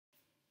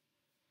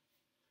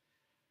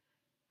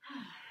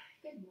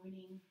Good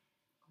morning,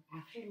 or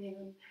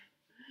afternoon,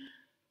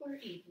 or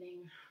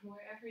evening,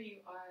 wherever you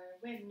are,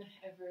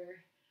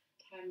 whenever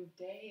time of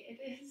day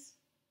it is.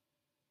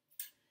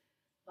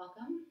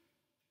 Welcome.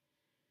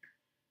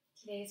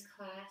 Today's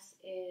class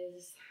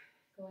is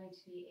going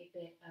to be a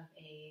bit of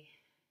a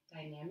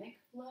dynamic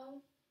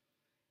flow,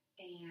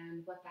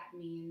 and what that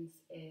means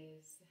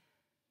is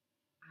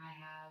I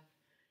have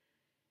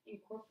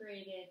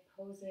incorporated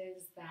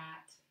poses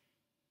that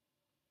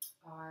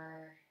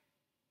are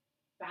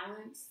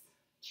balance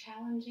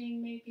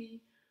challenging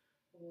maybe,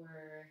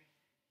 or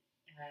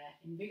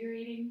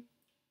invigorating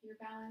your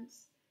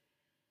balance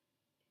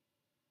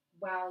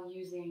while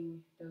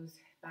using those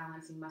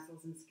balancing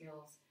muscles and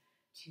skills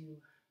to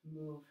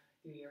move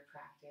through your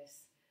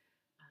practice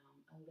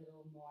a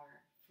little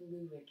more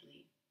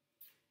fluidly.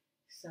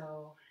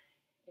 So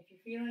if you're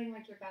feeling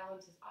like your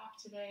balance is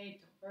off today,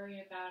 don't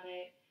worry about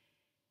it.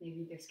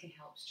 Maybe this can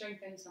help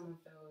strengthen some of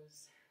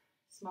those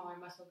smaller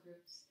muscle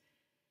groups.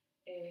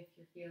 If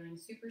you're feeling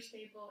super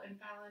stable and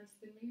balanced,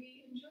 then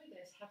maybe enjoy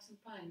this, have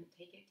some fun,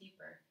 take it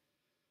deeper.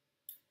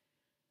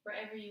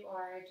 Wherever you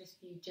are,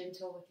 just be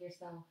gentle with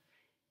yourself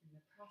in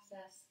the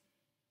process.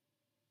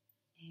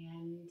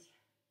 And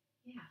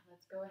yeah,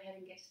 let's go ahead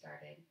and get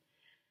started.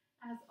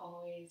 As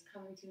always,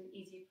 coming to an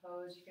easy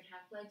pose, you can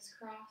have legs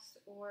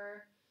crossed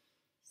or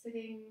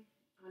sitting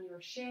on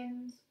your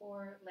shins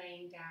or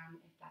laying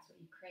down if that's what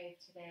you crave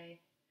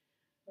today.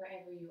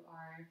 Wherever you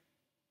are,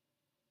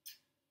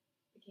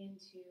 begin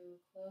to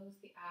close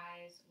the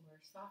eyes or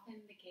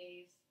soften the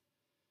gaze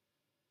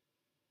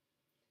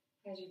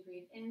as you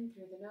breathe in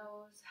through the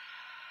nose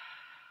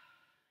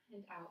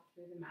and out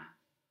through the mouth.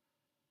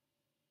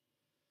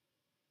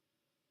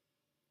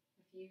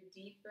 A few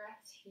deep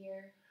breaths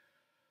here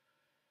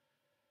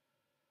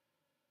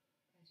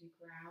as you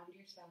ground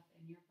yourself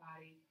in your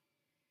body.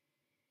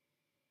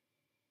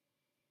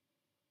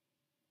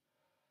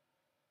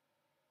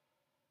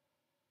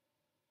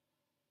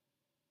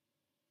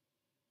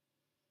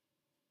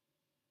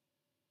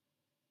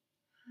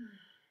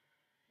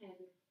 And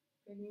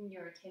bringing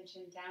your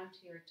attention down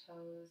to your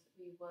toes,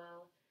 we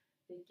will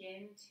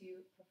begin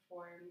to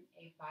perform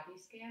a body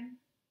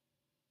scan.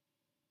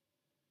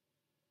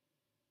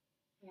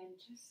 And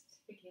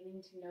just beginning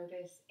to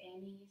notice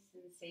any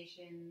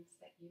sensations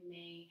that you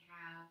may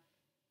have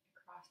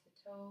across the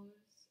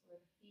toes or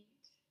the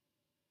feet.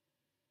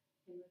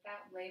 And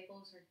without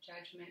labels or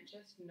judgment,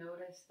 just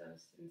notice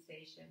those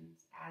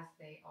sensations as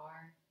they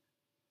are.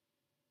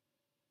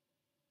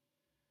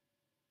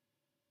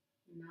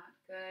 Not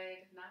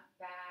good, not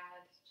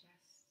bad,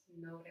 just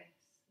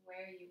notice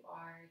where you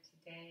are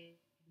today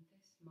in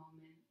this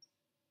moment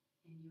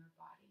in your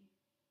body.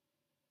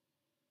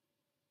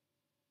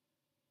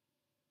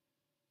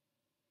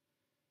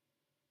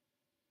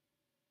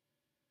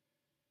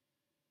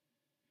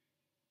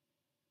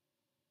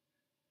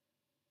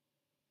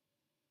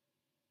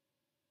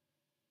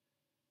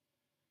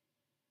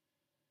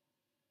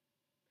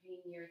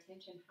 Bringing your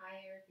attention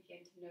higher,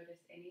 begin to notice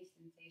any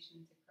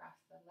sensations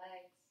across the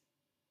legs.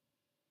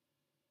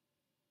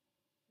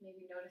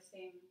 Maybe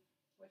noticing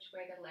which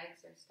way the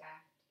legs are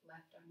stacked,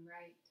 left on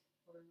right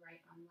or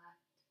right on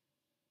left.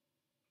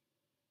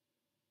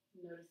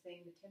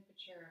 Noticing the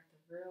temperature of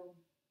the room.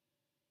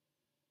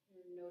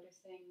 You're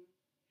noticing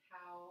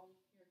how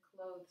your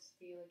clothes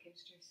feel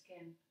against your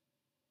skin.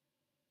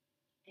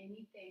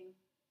 Anything,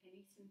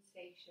 any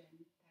sensation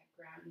that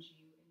grounds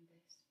you in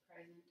this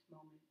present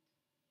moment.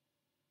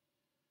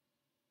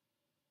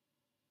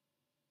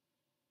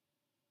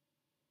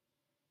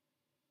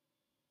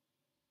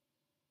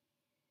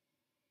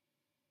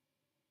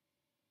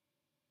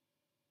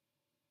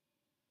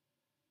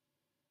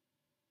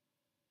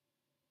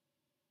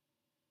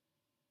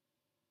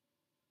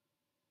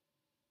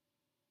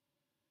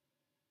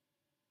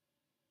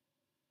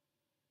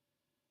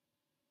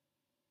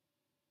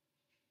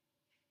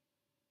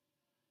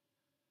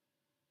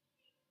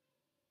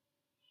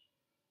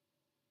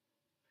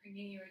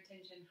 Bringing your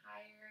attention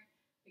higher,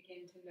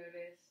 begin to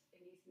notice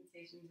any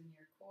sensations in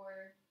your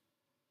core.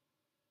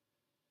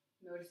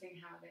 Noticing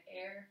how the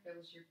air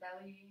fills your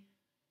belly,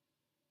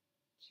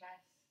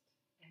 chest,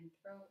 and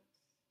throat.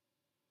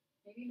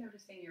 Maybe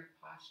noticing your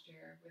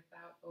posture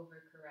without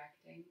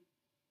overcorrecting.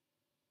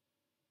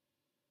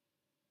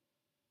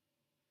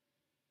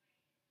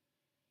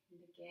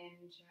 And again,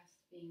 just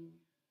being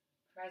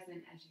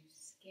present as you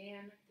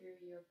scan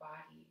through your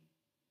body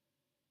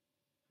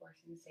for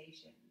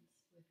sensations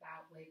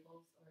without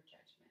labels or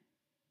judgment.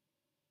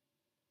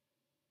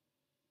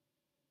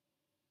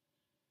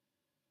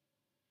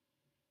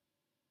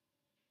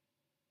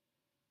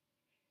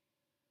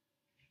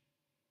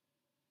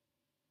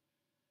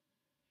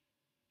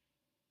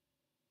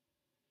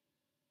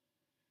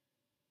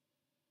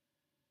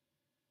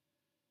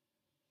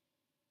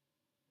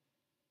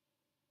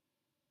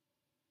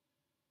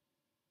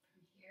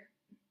 From here,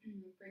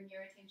 bring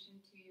your attention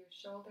to your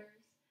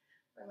shoulders,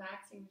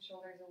 relaxing the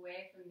shoulders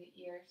away from the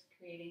ears,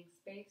 creating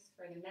space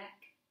for the neck.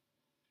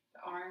 The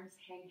arms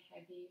hang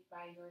heavy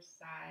by your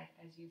side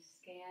as you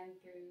scan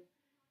through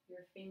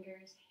your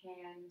fingers,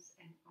 hands,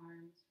 and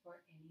arms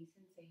for any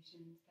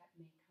sensations that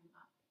may come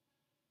up.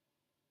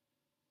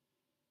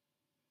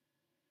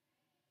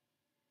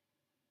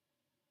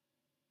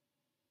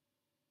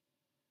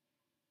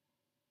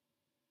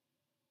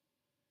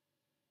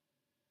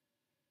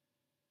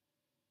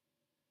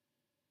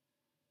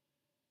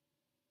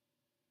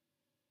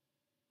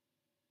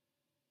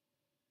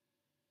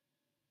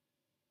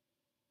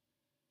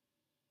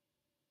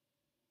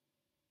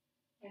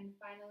 And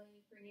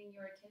finally, bringing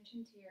your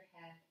attention to your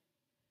head.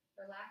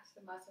 Relax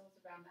the muscles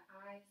around the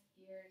eyes,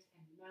 ears,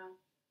 and mouth,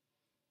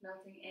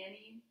 melting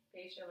any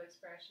facial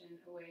expression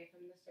away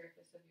from the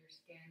surface of your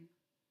skin.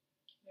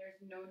 There's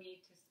no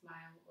need to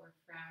smile or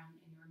frown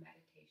in your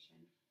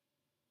meditation.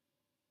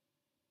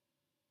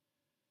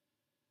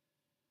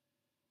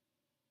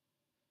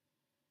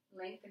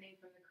 Lengthening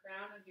from the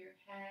crown of your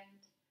head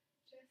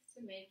just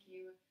to make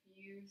you a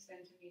few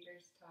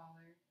centimeters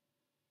taller.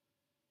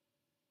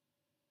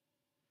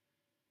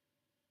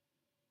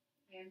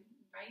 I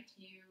invite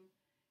you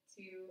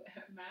to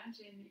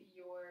imagine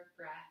your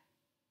breath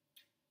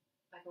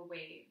like a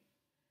wave,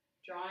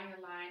 drawing a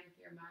line with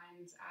your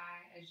mind's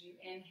eye. As you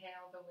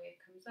inhale, the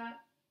wave comes up,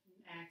 and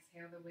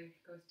exhale, the wave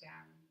goes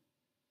down.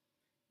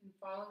 And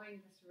following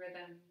this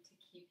rhythm to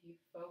keep you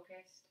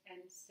focused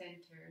and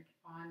centered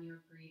on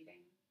your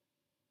breathing.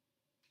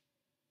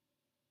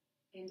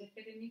 And if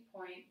at any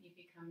point you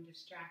become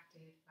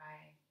distracted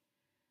by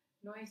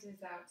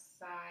noises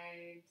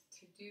outside,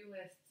 to-do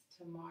lists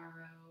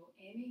tomorrow,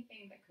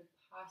 anything that could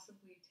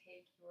possibly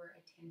take your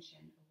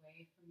attention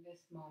away from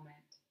this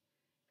moment,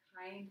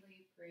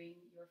 kindly bring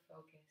your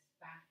focus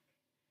back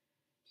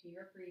to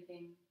your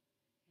breathing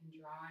and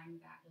drawing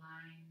that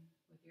line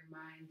with your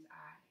mind's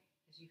eye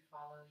as you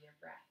follow your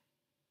breath.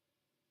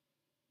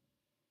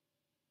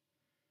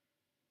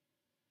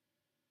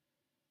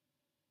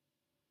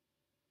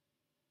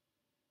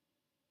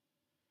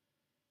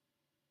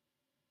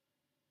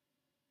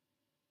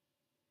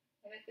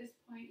 And at this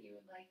point, you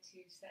would like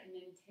to set an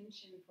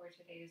intention for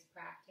today's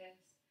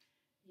practice,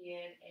 be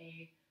it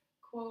a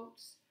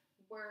quote,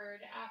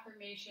 word,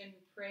 affirmation,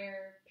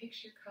 prayer,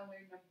 picture,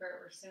 color,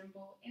 number, or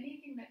symbol,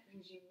 anything that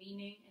brings you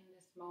meaning in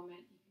this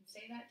moment. You can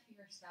say that to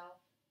yourself.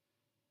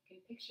 You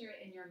can picture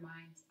it in your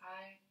mind's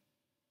eye.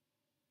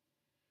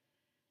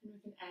 And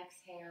with an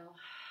exhale,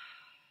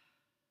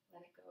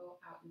 let it go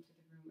out into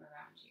the room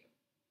around you.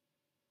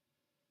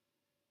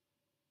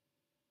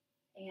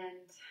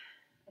 And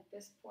at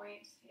this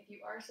point, if you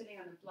are sitting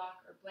on a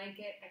block or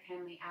blanket, I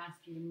kindly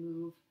ask you to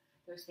move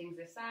those things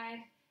aside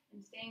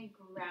and staying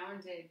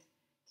grounded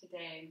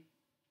today.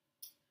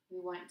 We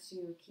want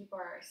to keep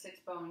our sits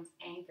bones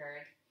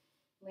anchored,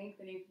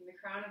 lengthening from the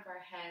crown of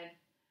our head.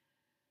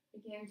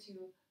 Begin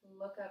to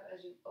look up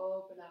as you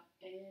open up.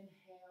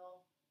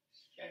 Inhale,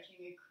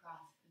 stretching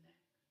across the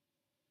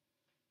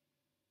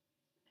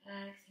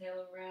neck.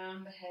 Exhale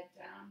around the head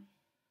down.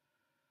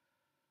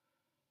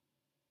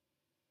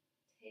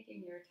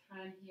 Taking your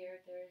time here,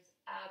 there's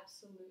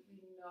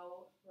absolutely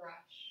no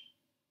rush.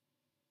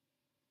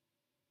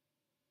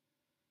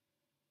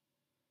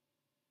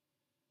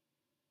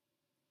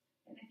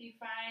 And if you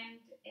find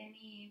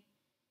any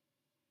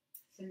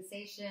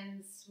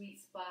sensations,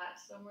 sweet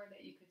spots, somewhere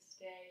that you could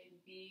stay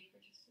and be for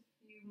just a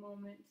few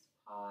moments,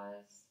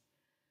 pause.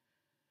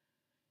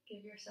 Give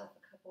yourself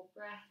a couple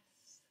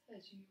breaths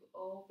as you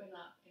open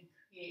up and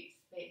create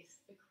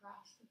space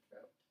across the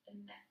throat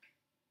and neck.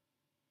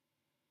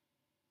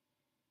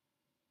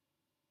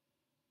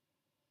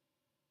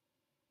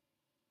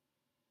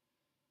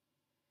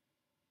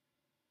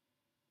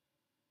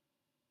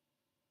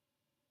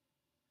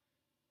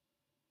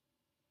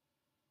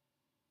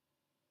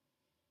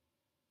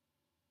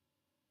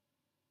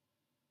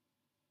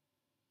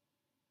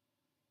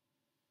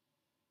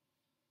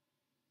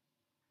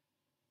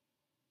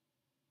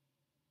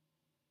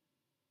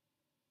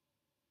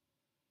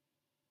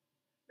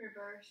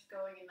 Reverse,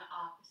 going in the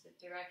opposite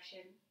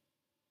direction.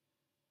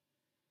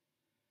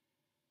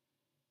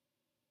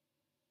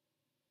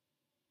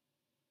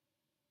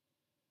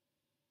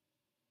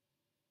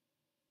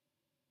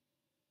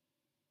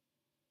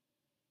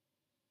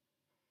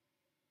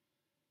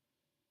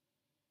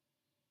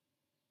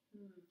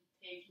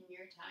 Taking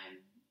your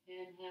time.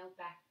 Inhale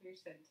back through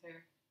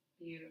center.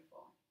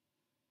 Beautiful.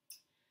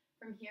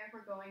 From here,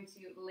 we're going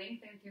to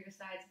lengthen through the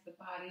sides of the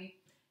body.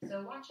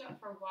 So watch out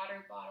for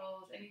water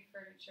bottles, any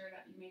furniture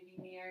that you may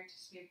be near,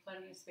 just so you have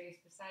plenty of space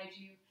beside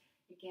you.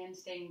 Again,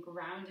 staying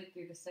grounded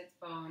through the sits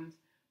bones.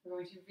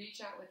 We're going to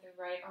reach out with the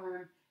right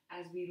arm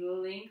as we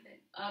lengthen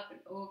up and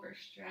over,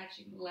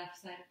 stretching the left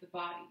side of the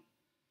body.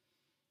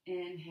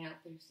 Inhale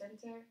through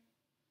center.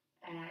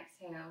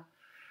 Exhale.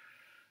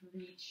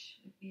 Reach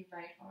with the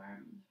right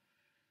arm.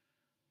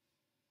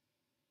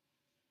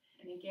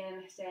 And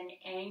again, staying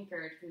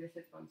anchored through the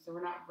sits bones. So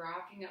we're not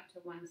rocking up to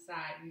one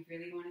side. We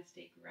really want to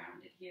stay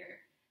grounded here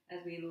as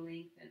we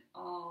lengthen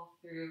all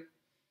through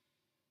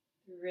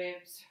the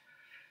ribs,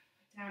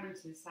 down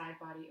into the side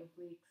body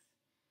obliques.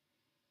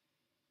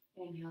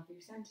 Inhale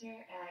through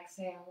center.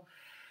 Exhale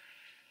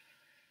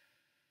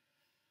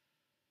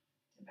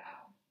to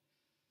bow.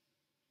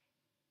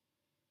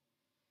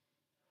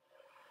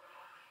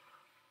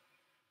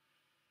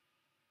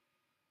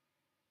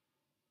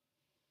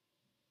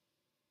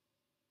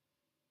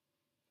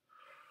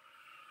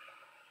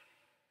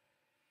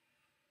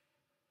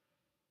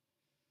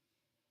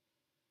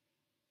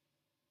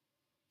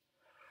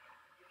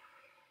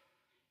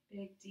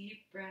 Big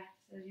deep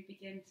breaths as you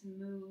begin to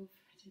move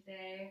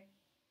today.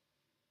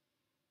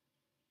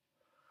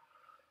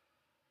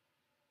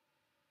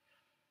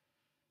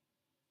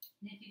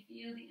 And if you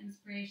feel the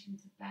inspiration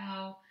to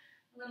bow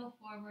a little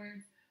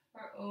forwards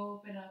or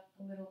open up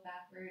a little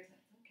backwards,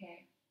 that's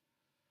okay.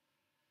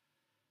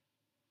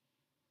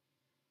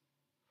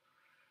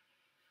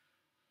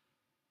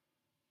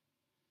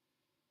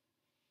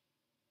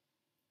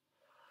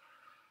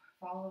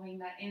 Following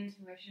that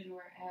intuition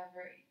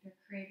wherever your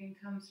craving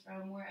comes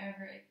from,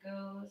 wherever it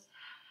goes.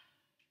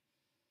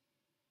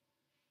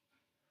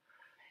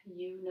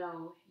 You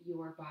know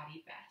your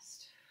body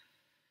best.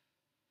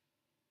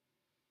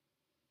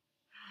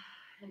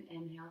 And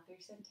inhale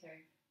through center.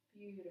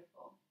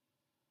 Beautiful.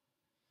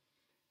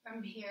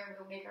 From here,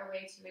 we'll make our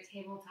way to a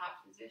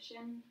tabletop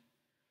position.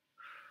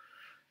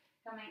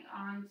 Coming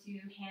on to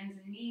hands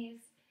and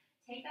knees.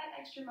 Take that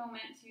extra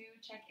moment to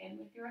check in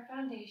with your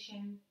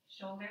foundation.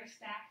 Shoulders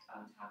stacked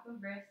on top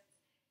of wrists.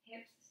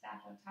 Hips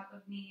stacked on top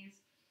of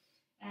knees.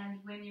 And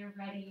when you're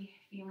ready,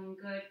 feeling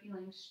good,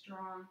 feeling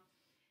strong,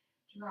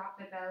 drop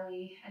the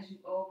belly. As you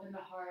open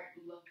the heart,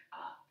 look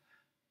up.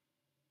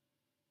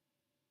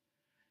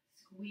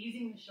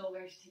 Squeezing the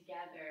shoulders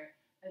together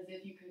as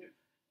if you could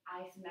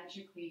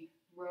isometrically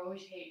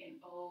rotate and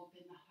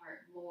open the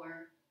heart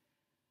more.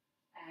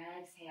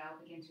 Exhale,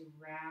 begin to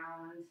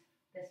round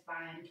the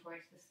spine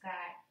towards the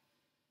sky.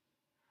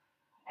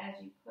 As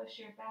you push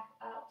your back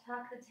up,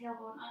 tuck the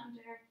tailbone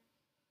under.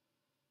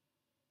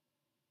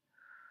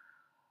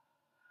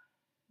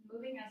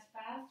 Moving as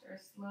fast or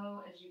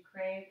slow as you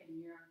crave in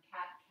your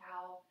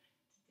cat-cow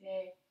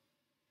today.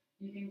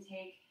 You can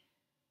take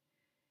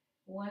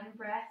one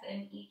breath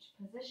in each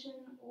position,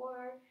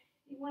 or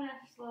you want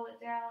to slow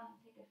it down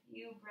and take a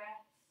few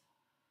breaths.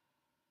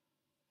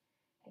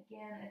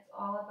 Again, it's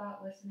all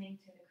about listening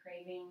to the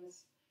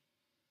cravings,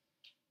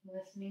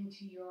 listening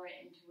to your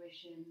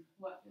intuition,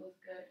 what feels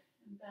good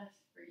and best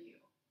for you.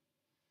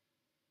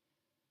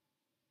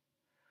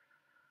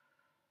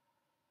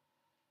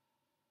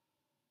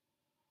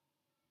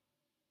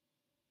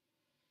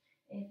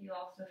 If you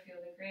also feel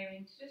the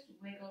cravings, just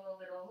wiggle a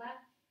little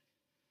left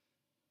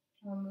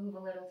or move a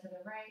little to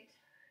the right.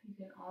 You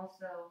can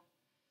also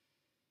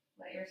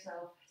let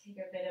yourself take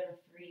a bit of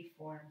a free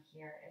form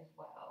here as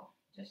well.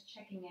 Just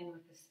checking in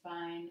with the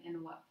spine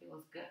and what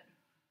feels good.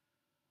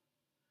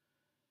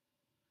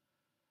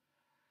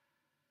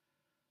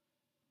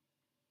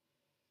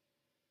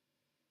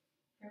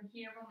 From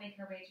here, we'll make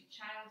our way to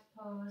child's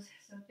pose.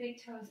 So big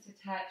toes to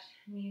touch,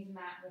 knees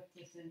mat width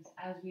distance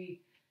as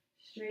we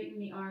straighten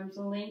the arms,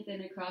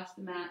 lengthen across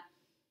the mat.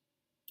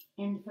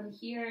 And from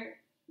here,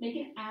 make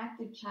an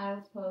active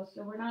child's pose.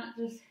 So we're not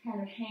just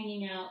kind of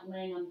hanging out,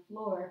 laying on the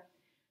floor.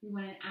 We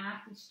want an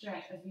active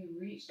stretch as we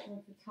reach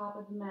towards the top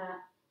of the mat,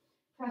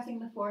 pressing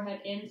the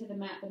forehead into the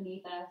mat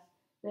beneath us.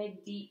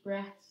 Big deep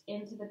breaths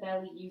into the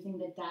belly using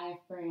the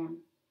diaphragm.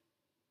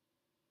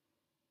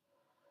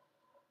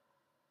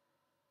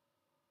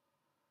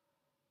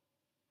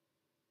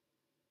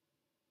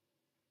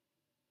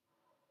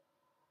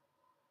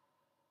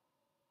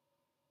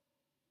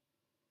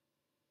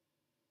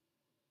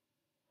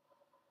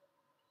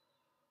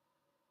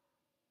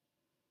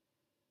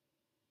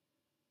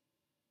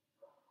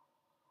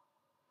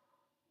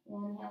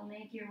 Inhale,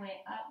 make your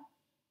way up.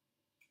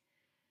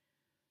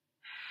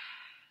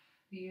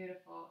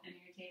 Beautiful. In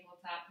your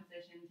tabletop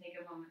position, take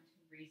a moment to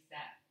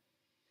reset.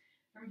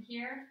 From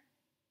here,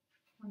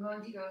 we're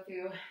going to go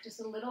through just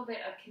a little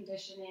bit of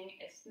conditioning.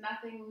 It's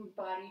nothing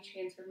body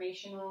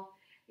transformational.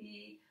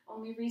 The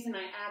only reason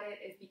I add it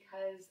is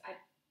because I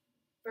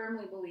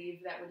firmly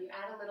believe that when you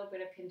add a little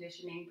bit of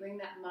conditioning, bring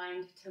that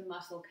mind to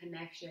muscle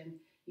connection,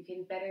 you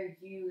can better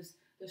use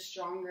the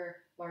stronger,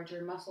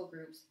 larger muscle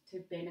groups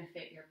to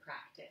benefit your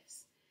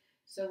practice.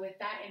 So with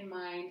that in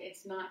mind,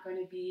 it's not going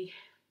to be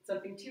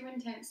something too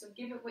intense, so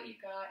give it what you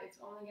got. It's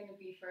only going to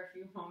be for a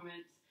few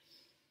moments.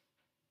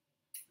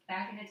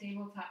 Back in a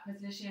tabletop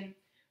position,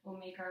 we'll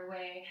make our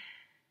way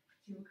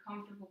to a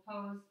comfortable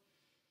pose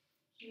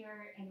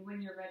here, and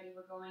when you're ready,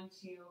 we're going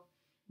to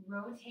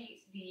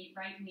rotate the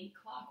right knee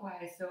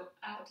clockwise, so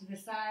out to the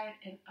side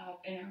and up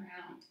and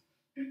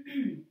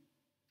around.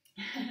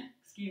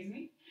 Excuse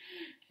me.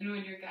 And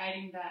when you're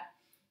guiding that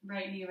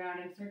right knee around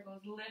in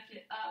circles, lift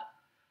it up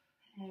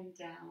and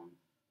down.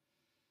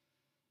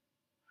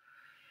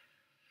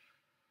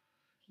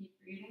 Keep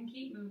breathing,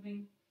 keep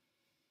moving.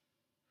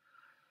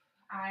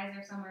 Eyes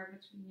are somewhere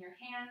between your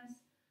hands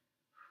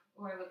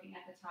or looking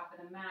at the top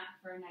of the mat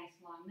for a nice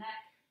long neck.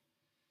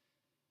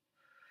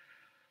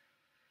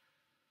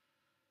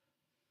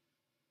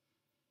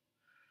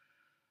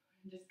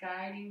 And just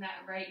guiding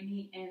that right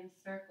knee in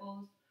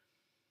circles.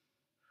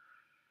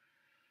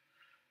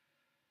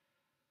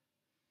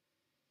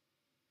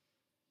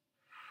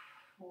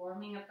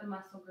 Warming up the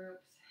muscle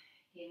groups,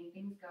 getting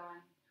things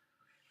going.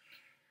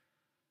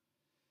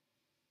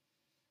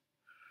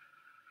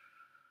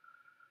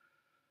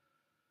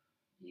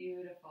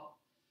 Beautiful.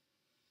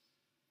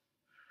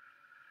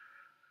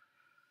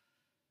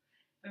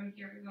 From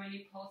here, we're going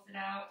to pulse it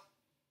out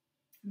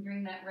and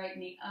bring that right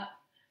knee up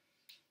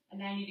a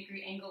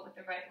 90-degree angle with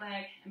the right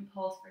leg, and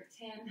pulse for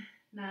 10,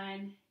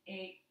 9,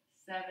 8,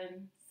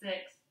 7, 6,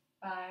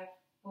 5,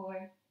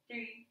 4,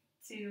 3,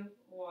 2,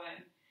 1.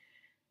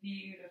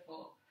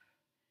 Beautiful.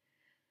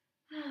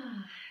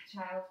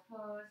 Child's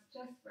pose,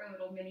 just for a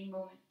little mini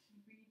moment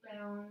to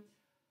rebound.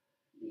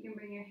 You can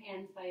bring your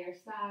hands by your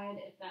side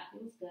if that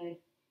feels good.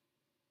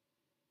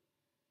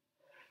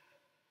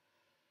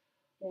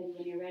 Then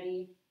when you're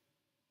ready,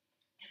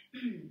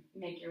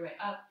 make your way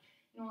up,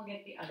 and we'll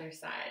get the other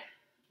side.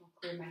 I'll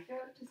clear my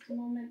throat just a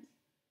moment.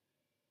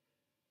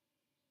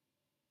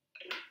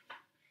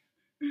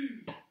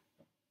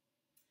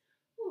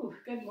 Ooh,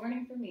 good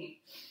morning for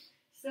me.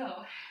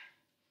 So,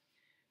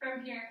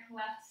 from here,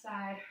 left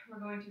side, we're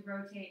going to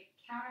rotate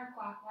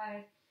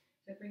counterclockwise.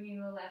 So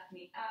bringing the left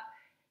knee up,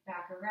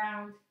 back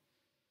around.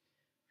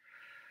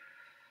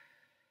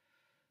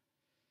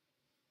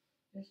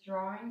 Just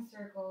drawing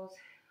circles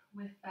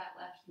with that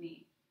left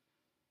knee.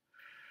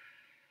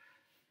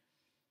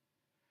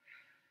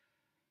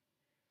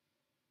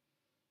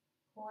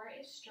 Core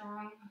is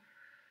strong.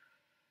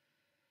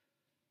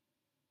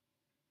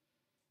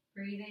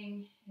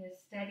 Breathing is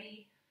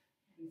steady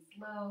and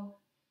slow.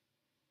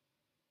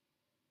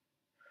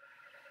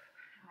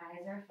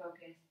 Eyes are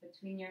focused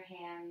between your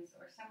hands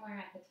or somewhere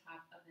at the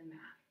top of the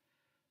mat.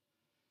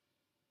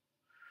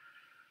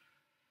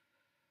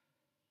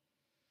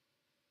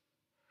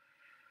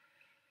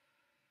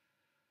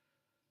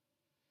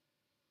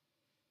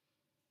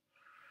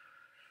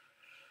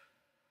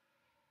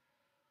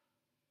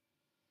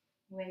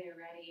 When you're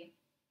ready,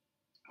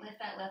 lift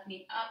that left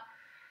knee up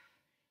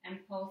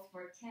and pulse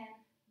for 10,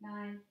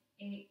 9,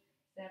 8,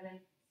 7,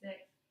 6,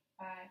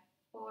 5,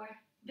 4,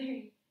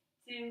 3,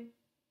 2,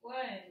 1.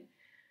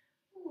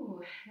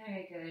 Ooh,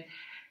 very good.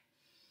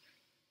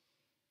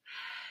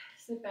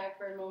 Sit back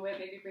for a moment,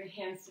 maybe bring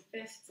hands to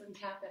fists and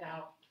tap it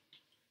out.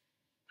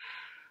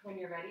 When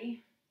you're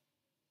ready,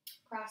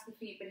 cross the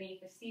feet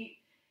beneath the seat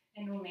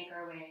and we'll make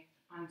our way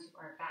onto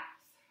our backs.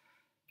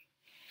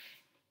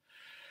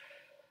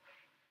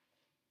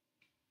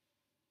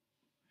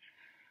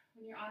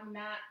 When you're on the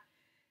mat,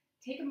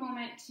 take a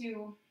moment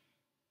to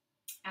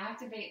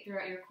activate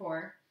throughout your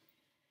core.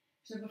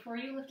 So before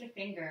you lift a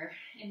finger,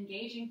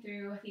 engaging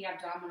through the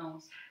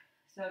abdominals.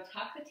 So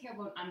tuck the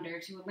tailbone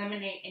under to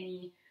eliminate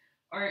any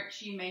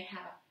arch you may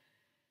have.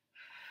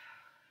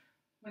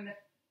 When the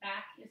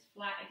back is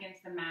flat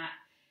against the mat,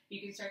 you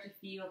can start to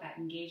feel that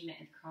engagement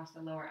across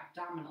the lower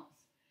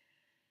abdominals.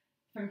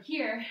 From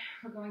here,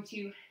 we're going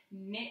to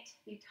knit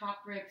the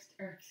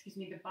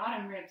the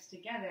bottom ribs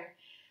together,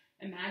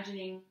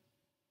 imagining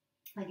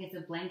like it's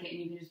a blanket and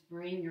you can just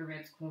bring your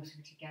ribs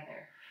closer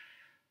together.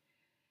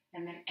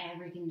 And then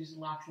everything just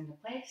locks into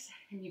place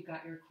and you've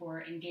got your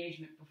core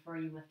engagement before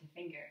you lift a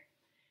finger.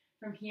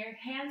 From here,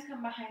 hands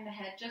come behind the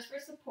head just for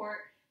support.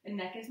 The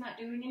neck is not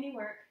doing any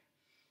work.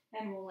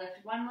 And we'll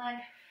lift one leg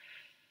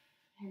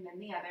and then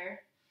the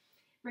other.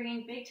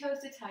 Bringing big toes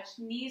to touch,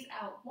 knees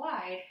out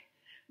wide.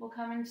 We'll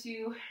come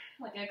into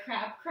like a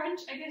crab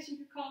crunch, I guess you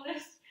could call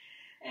this.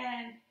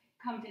 And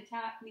come to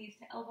tap, knees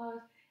to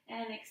elbows,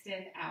 and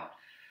extend out.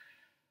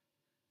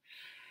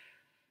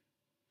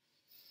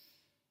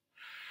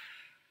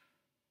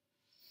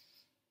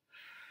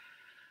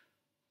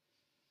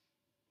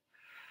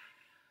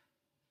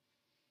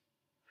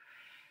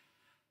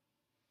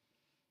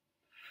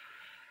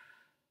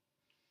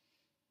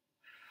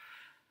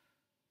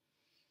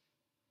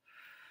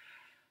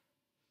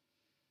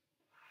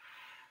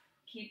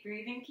 Keep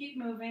breathing, keep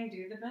moving,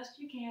 do the best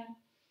you can.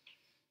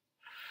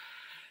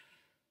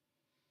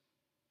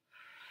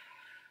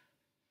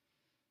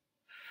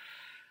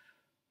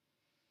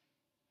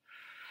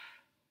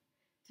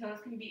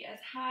 Toes can be as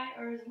high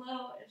or as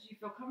low as you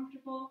feel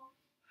comfortable.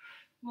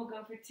 We'll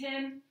go for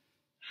 10,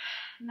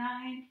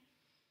 9,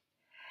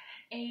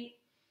 8,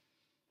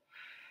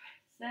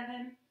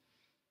 7,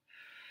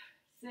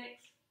 6,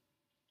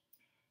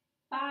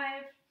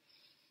 5,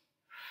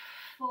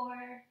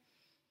 4,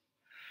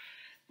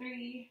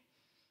 3,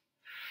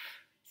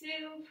 2,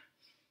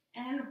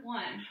 and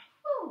 1.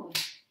 Woo.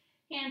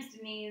 Hands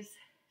to knees,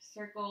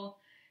 circle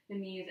the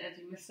knees as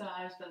you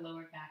massage the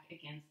lower back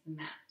against the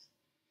mat.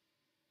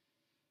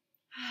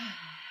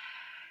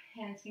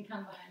 Hands can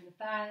come behind the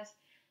thighs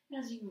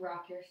as you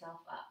rock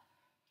yourself up.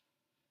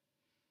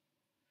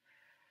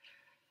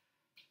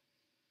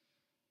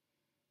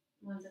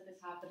 Once at the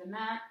top of the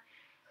mat,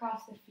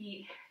 cross the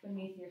feet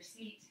beneath your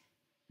seat.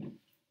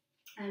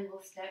 And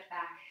we'll step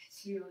back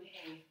to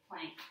a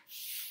plank.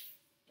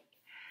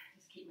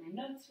 Just keep my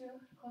notes real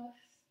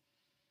close.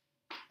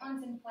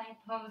 Once in plank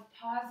pose,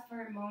 pause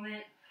for a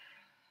moment.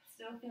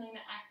 Still feeling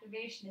the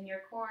activation in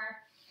your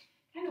core.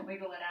 Kind of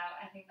wiggle it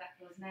out. I think that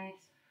feels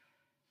nice.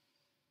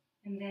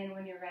 And then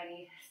when you're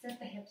ready, step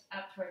the hips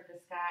up towards the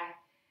sky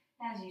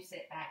as you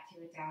sit back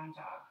to a down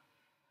dog.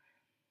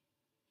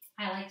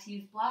 I like to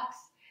use blocks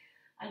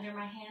under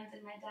my hands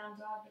in my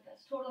down dog, but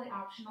that's totally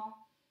optional.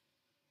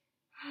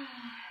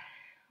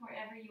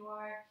 Wherever you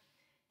are,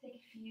 take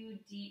a few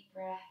deep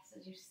breaths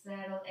as you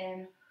settle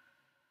in.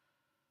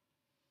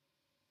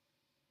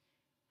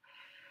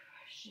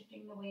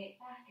 shifting the weight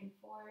back and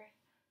forth.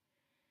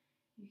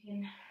 You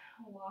can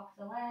walk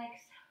the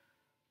legs.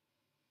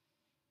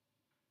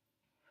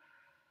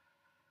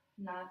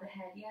 Nod the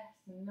head yes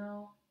and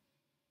no.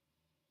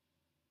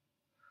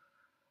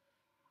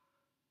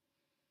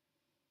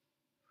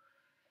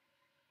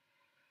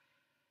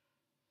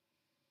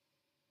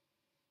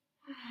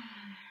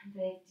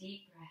 Big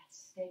deep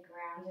breaths. Stay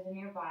grounded in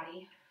your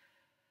body.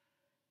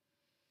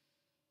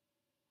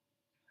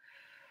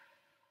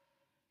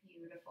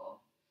 Beautiful.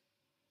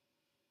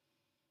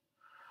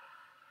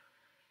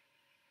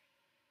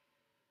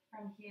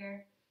 From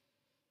here,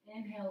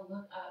 inhale,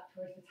 look up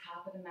towards the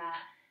top of the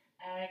mat.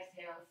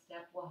 Exhale,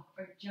 step, walk,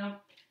 or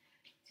jump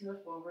to a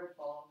forward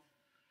fold.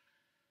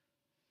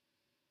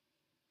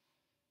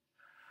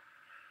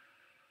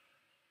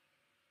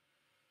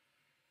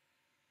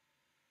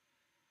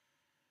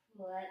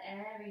 Let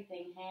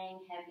everything hang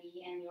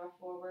heavy in your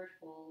forward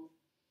fold.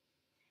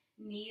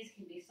 Knees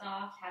can be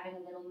soft. Having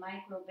a little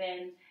micro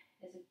bend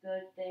is a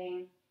good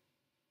thing.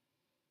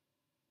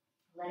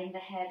 Letting the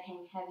head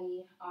hang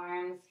heavy.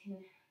 Arms can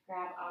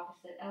grab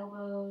opposite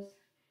elbows.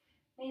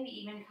 Maybe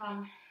even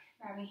come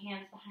grabbing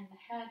hands behind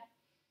the head.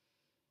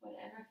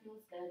 Whatever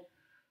feels good.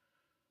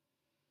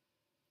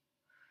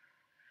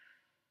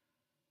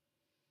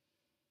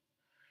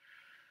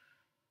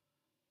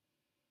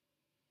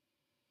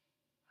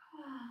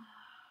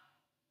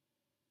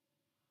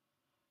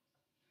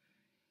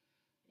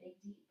 Big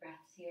deep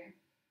breaths here.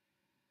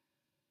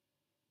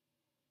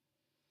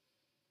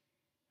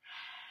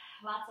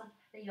 Lots of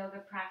the yoga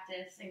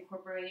practice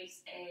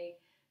incorporates a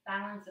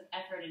balance of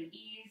effort and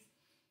ease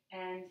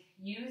and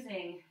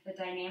using the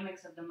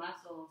dynamics of the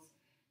muscles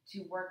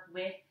to work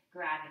with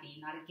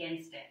gravity, not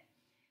against it.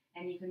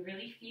 And you can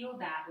really feel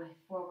that with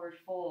forward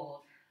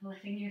fold,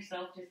 letting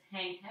yourself just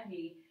hang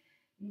heavy.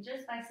 And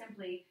just by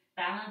simply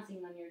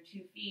balancing on your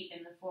 2 feet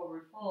in the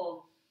forward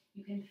fold,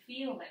 you can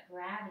feel that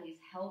gravity is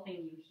helping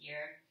you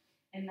here.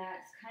 And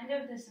that's kind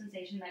of the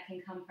sensation that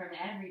can come from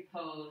every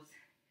pose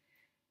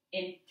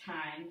in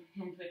time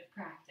and with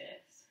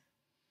practice.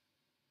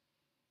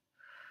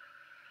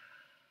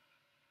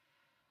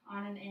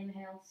 On an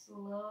inhale,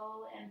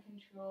 slow and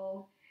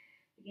controlled,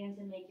 begin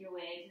to make your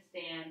way to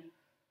stand.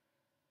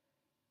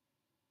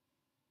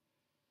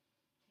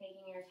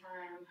 Taking your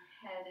time,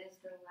 head is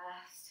the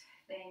last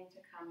thing to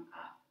come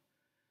up.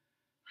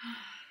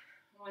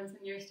 Once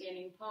in your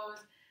standing pose,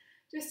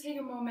 just take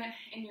a moment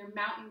in your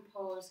mountain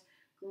pose,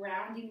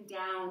 grounding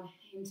down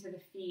into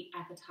the feet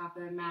at the top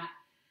of the mat.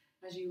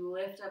 As you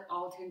lift up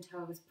all 10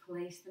 toes,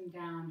 place them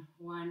down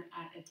one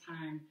at a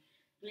time,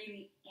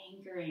 really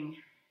anchoring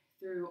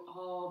through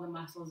all the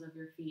muscles of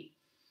your feet.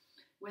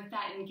 With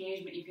that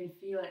engagement, you can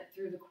feel it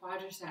through the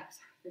quadriceps,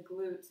 the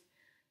glutes,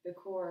 the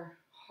core.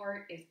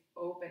 Heart is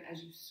open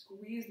as you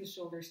squeeze the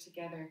shoulders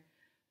together,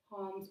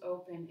 palms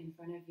open in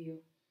front of you,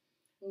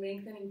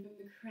 lengthening from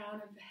the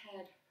crown of the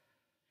head.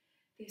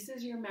 This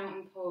is your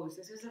mountain pose.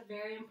 This is a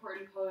very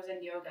important pose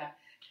in yoga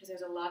because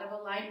there's a lot of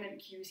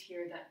alignment cues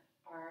here that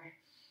are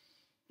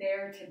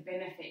there to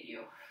benefit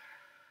you.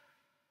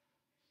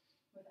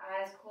 With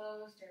eyes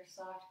closed or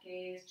soft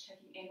gaze,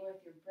 checking in with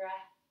your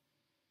breath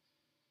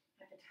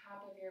at the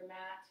top of your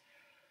mat.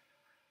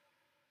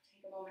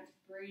 Take a moment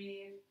to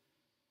breathe.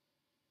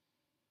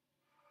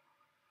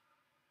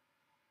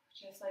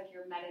 Just like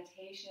your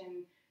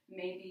meditation,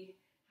 maybe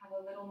have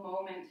a little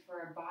moment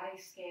for a body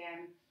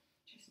scan,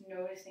 just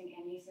noticing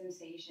any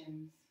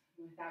sensations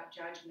without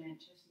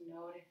judgment. Just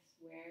notice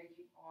where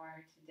you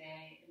are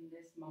today in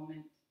this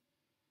moment.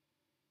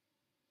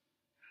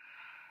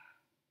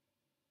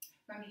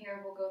 From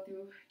here, we'll go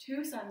through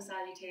 2 sun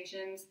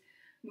salutations,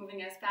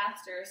 moving as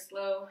fast or as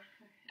slow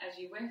as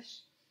you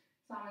wish.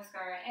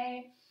 Samaskara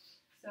A.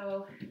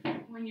 So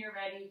when you're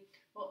ready,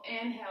 we'll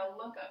inhale,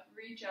 look up,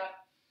 reach up.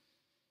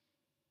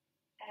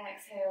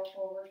 Exhale,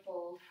 forward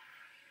fold.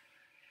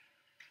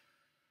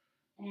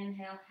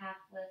 Inhale, half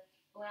lift,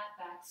 flat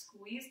back,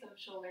 squeeze those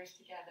shoulders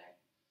together.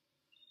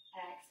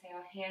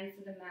 Exhale, hands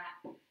to the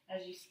mat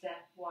as you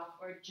step, walk,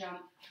 or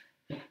jump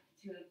to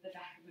the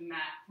back of the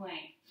mat,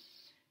 plank.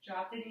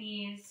 Drop the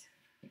knees,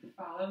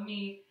 follow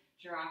me,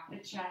 drop the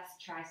chest,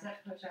 tricep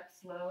push-up,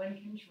 slow and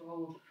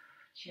controlled,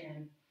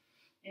 chin.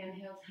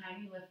 Inhale,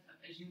 tiny lift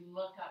up as you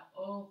look up,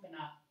 open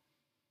up,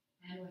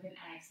 and with an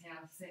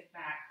exhale, sit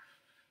back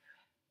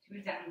to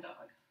a down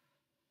dog.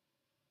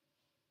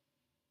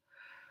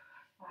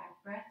 5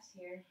 breaths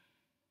here.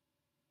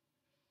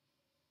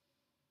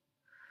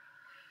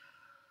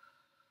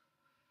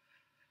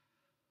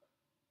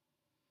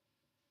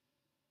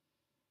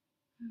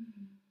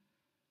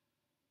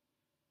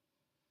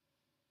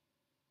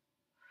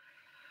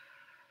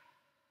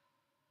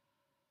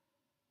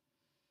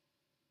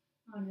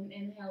 On an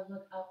inhale,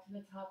 look up to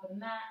the top of the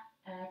mat.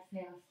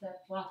 Exhale,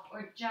 step, walk,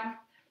 or jump,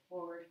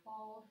 forward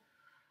fold.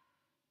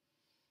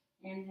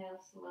 Inhale,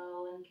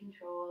 slow and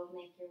controlled,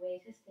 make your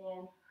way to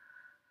stand.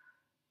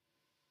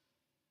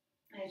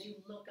 As you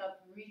look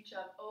up, reach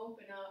up,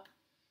 open up.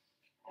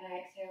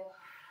 Exhale,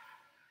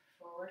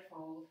 forward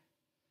fold.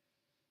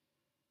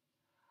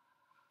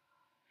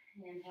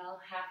 Inhale,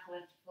 half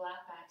lift,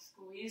 flat back.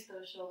 Squeeze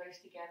those shoulders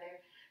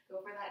together.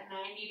 Go for that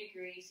 90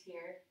 degrees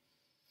here.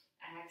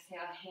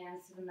 Exhale,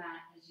 hands to the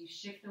mat. As you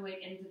shift the weight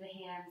into the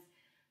hands,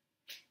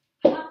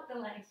 pop the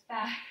legs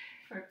back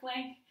for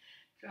plank.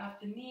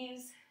 Drop the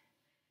knees,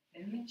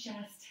 bend the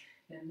chest,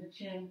 bend the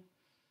chin.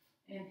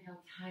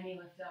 Inhale, tiny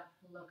lift up,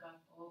 look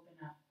up, open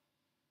up.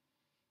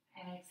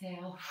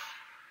 Exhale.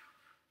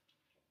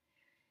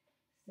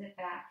 Sit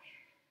back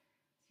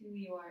to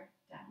your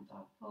down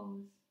dog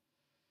pose.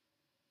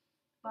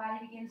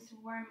 Body begins to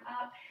warm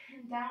up,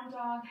 and down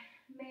dog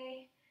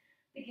may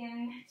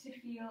begin to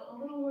feel a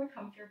little more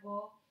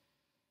comfortable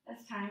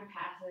as time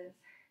passes.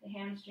 The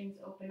hamstrings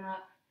open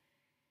up,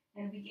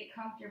 and we get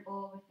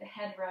comfortable with the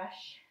head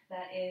rush,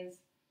 that is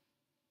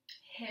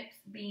hips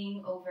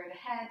being over the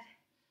head.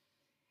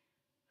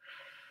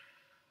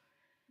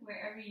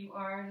 Wherever you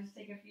are, just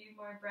take a few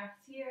more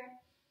breaths here.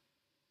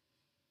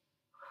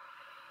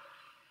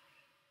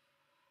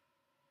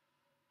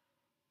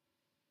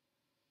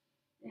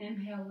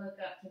 Inhale, look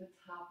up to the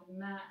top of the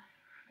mat.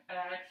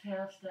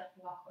 Exhale, step,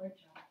 walk, or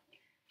jump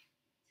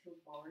to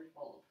forward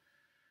fold.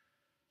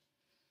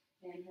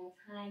 Inhale,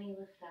 tiny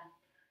lift up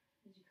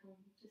as you come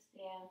to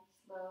stand,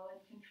 slow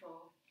and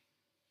controlled.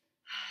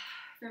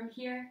 From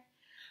here,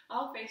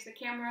 I'll face the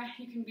camera.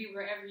 You can be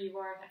wherever you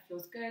are, that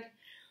feels good.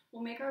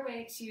 We'll make our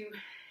way to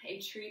a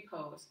tree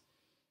pose.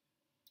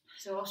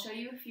 So I'll show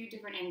you a few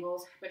different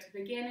angles, but to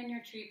begin in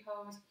your tree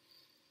pose,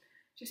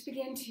 just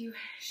begin to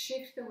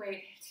shift the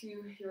weight to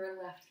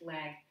your left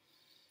leg.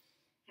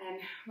 And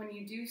when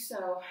you do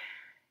so,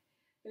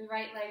 the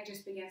right leg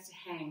just begins to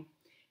hang.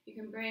 You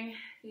can bring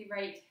the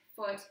right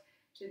foot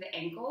to the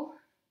ankle,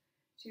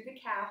 to the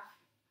calf,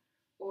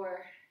 or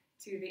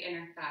to the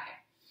inner thigh.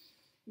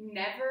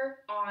 Never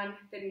on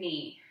the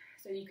knee.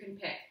 So you can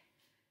pick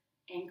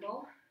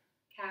ankle,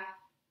 calf,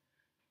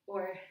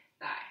 or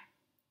thigh.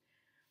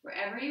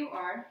 Wherever you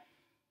are,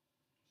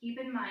 keep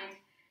in mind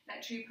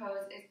that tree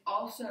pose is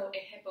also a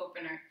hip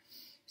opener.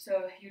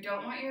 So you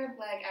don't want your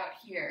leg out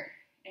here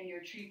in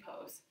your tree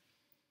pose.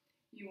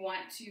 You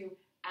want to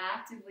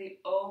actively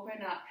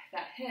open up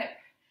that hip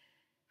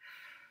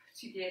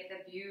to get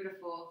the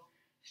beautiful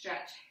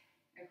stretch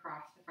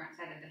across the front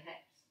side of the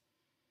hips.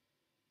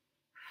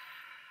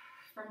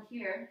 From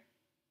here,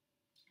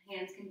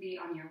 hands can be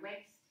on your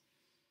waist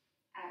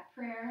at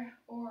prayer,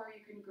 or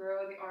you can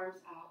grow the arms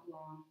out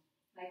long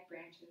like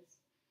branches.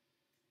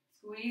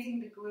 Squeezing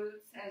the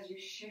glutes as you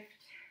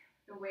shift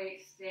the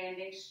weight,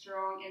 standing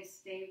strong and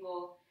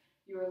stable.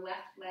 Your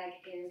left leg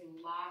is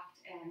locked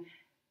and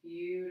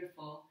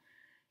beautiful,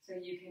 so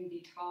you can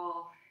be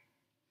tall,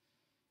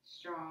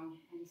 strong,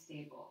 and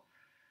stable.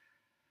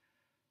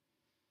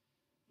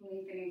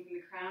 Lengthening from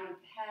the crown of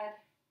the head.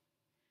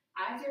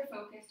 Eyes are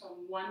focused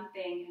on one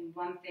thing and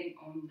one thing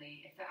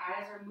only. If the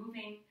eyes are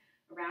moving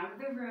around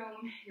the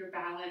room, your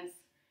balance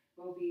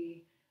will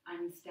be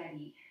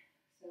unsteady.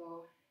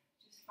 So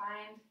just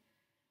find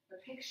a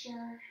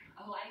picture,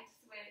 a light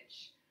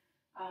switch,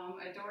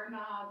 a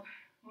doorknob,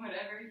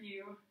 whatever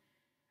you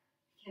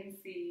can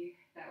see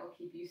that will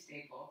keep you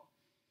stable.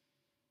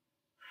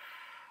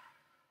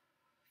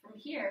 From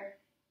here,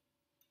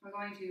 we're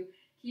going to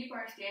keep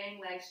our standing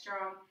leg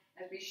strong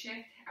as we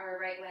shift our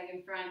right leg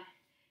in front.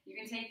 You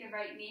can take the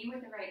right knee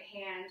with the right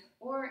hand,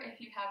 or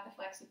if you have the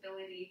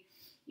flexibility,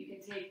 you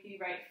can take the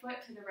right foot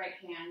to the right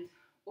hand,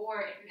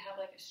 or if you have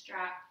like a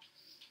strap,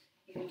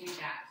 you can do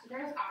that. So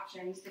there's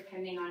options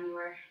depending on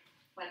your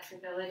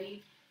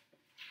flexibility.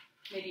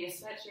 Maybe a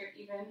sweatshirt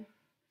even.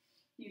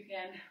 You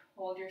can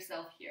hold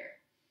yourself here.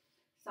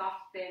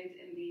 Soft bend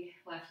in the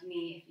left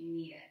knee if you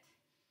need it.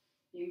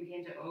 You can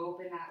begin to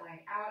open that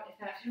leg out if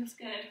that feels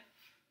good.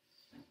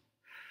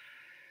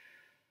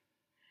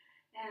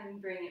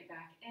 And bring it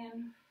back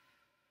in.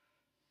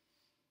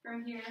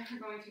 From here, we're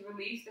going to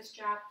release the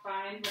strap,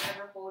 find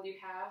whatever hold you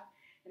have,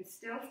 and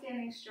still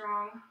standing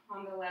strong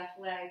on the left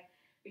leg,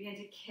 begin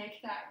to kick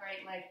that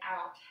right leg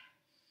out.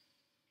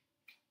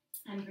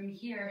 And from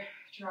here,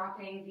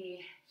 dropping the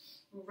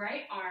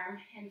right arm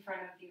in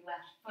front of the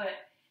left foot.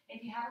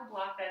 If you have a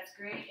block, that's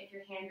great. If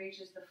your hand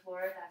reaches the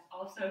floor, that's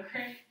also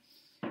great.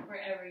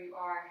 Wherever you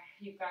are,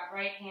 you've got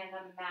right hand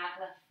on the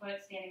mat, left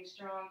foot standing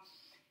strong,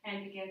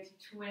 and begin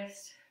to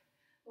twist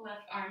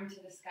left arm to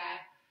the sky.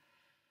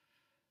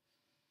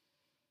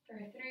 For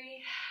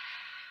 3,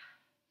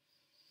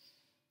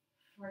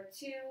 for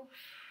 2,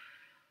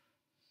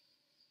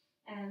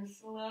 and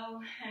slow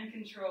and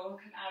controlled,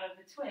 come out of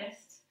the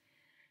twist.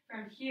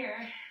 From here,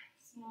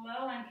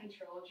 slow and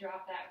controlled,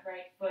 drop that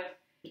right foot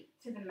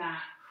to the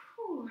mat.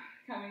 Whew,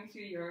 coming to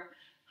your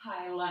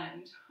high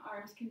lunge.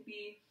 Arms can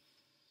be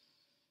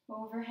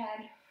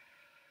overhead,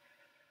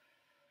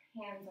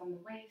 hands on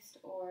the waist,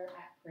 or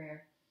at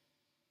prayer.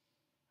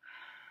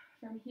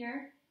 From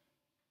here,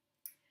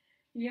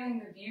 feeling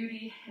the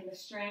beauty and the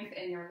strength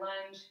in your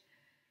lunge,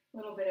 a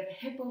little bit of a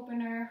hip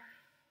opener.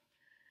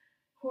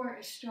 Core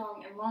is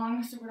strong and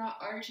long, so we're not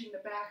arching the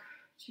back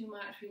too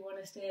much. We want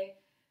to stay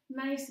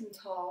nice and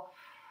tall.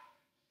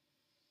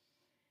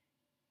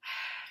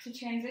 To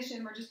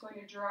transition, we're just going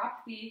to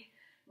drop the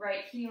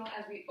right heel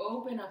as we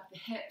open up the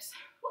hips.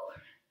 Woo.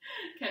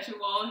 Catch a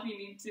wall if you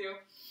need to.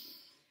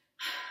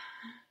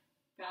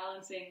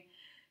 Balancing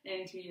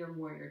into your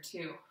warrior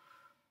two.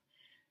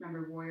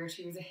 Remember, warrior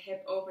two is a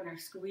hip opener.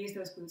 Squeeze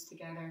those glutes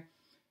together,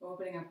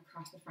 opening up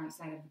across the front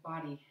side of the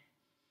body.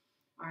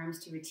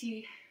 Arms to a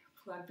T,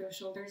 plug those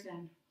shoulders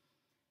in,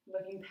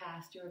 looking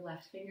past your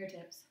left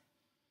fingertips.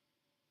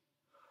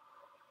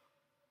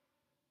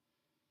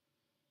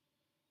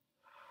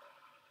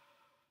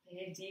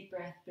 Take a deep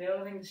breath,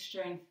 building the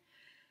strength,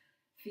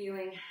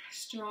 feeling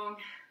strong,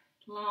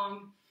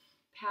 long,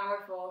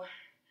 powerful.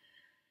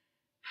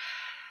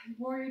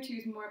 Warrior two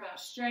is more about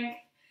strength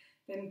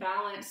than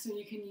balance, so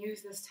you can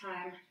use this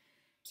time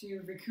to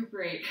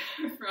recuperate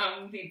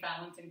from the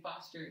balancing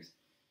postures.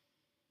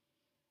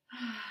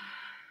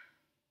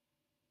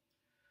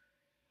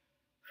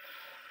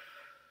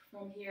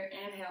 From here,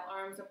 inhale,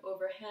 arms up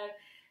overhead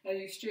as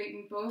you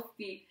straighten both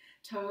feet,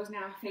 toes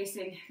now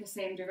facing the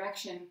same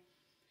direction.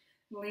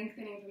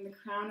 Lengthening from the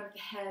crown of the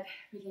head,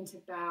 begin to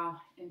bow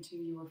into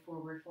your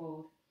forward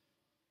fold.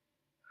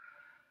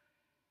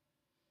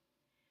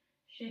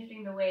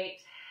 Shifting the weight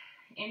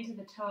into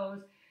the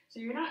toes, so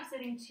you're not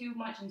sitting too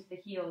much into the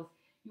heels.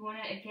 You want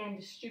to, again,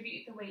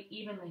 distribute the weight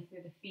evenly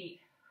through the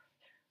feet.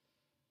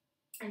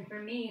 And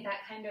for me,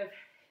 that kind of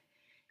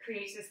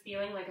creates this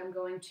feeling like I'm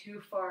going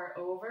too far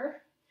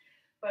over.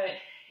 But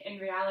in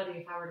reality,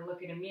 if I were to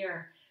look in a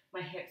mirror,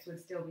 my hips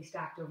would still be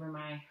stacked over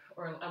my,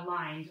 or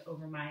aligned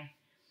over my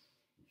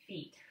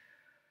feet.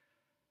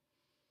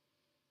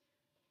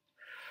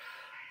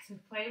 So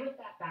play with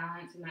that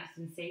balance and that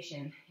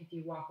sensation if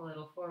you walk a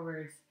little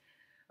forwards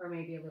or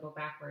maybe a little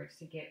backwards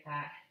to get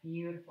that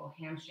beautiful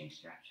hamstring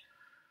stretch.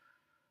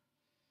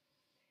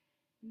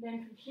 And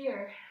then from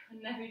here,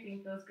 when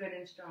everything feels good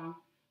and strong,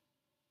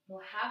 we'll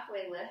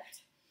halfway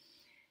lift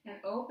and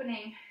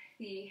opening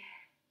the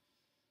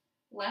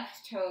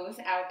left toes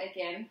out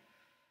again.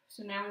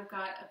 So now we've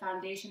got a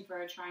foundation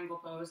for a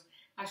triangle pose.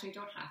 Actually,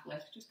 don't half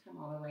lift, just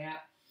come all the way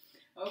up.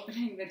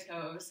 Opening the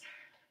toes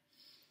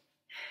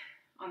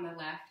on the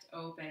left,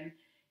 open.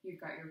 You've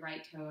got your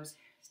right toes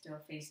still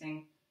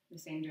facing the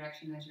same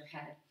direction as your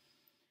head.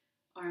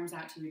 Arms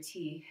out to a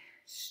T.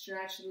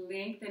 Stretch,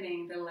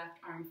 lengthening the left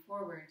arm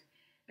forward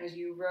as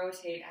you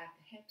rotate at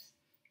the hips,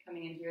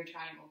 coming into your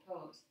triangle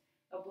pose.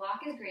 A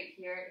block is great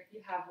here. If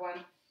you have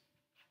one,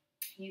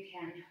 you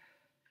can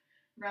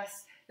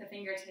rest the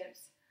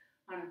fingertips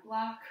on a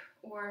block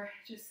or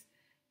just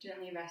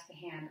gently rest the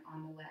hand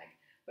on the leg.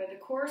 But the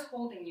core is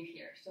holding you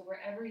here, so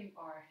wherever you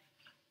are,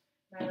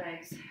 my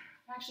legs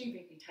are actually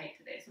really tight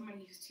today, so I'm going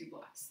to use 2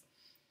 blocks.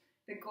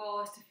 The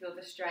goal is to feel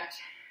the stretch,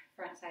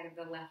 front side of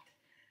the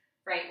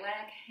right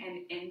leg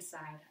and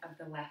inside of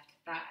the left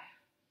thigh.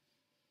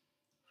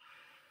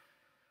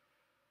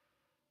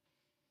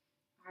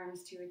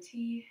 Arms to a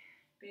T,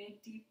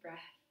 big deep breath.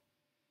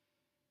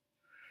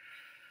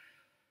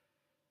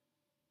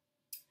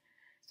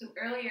 So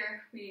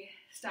earlier we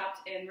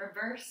stopped in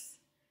reverse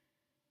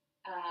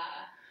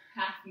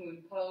half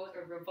moon pose,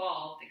 or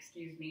revolved,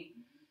 excuse me.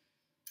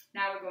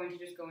 Now we're going to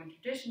just go in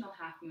traditional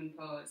half moon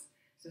pose.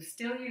 So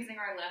still using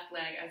our left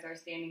leg as our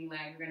standing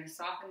leg. We're going to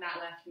soften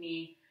that left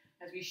knee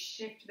as we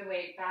shift the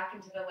weight back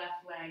into the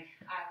left leg.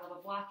 I love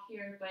a block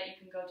here, but you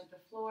can go to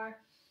the floor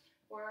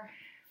or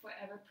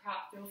whatever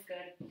prop feels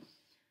good.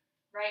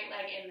 Right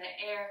leg in the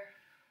air.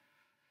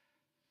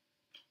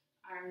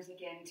 Arms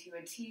again to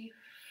a T.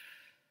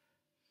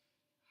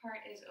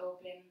 Heart is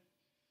open.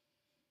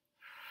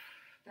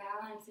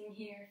 Balancing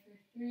here for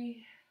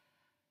 3,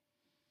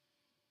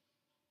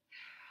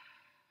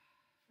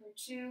 for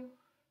 2,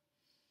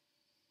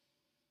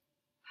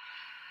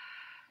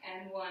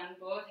 and 1.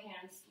 Both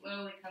hands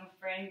slowly come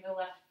frame the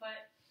left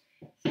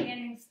foot.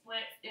 Standing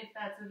split if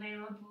that's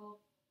available.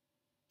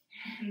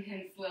 And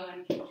then slow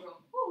and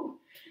control. Woo.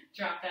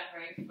 Drop that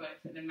right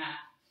foot to the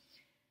mat.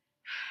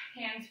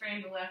 Hands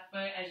frame the left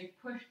foot as you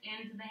push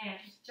into the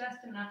hands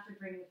just enough to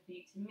bring the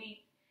feet to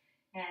meet.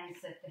 And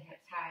sit the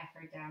hips high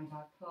for down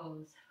dog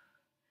pose.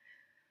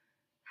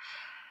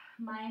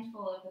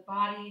 Mindful of the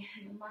body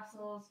and the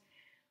muscles.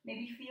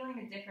 Maybe feeling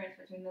the difference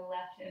between the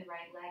left and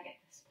right leg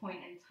at this point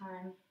in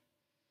time.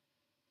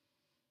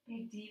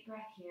 Big deep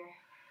breath here.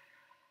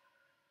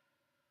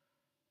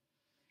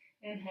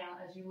 Inhale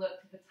as you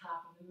look to the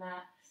top of the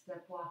mat.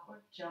 Step, walk,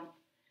 or jump.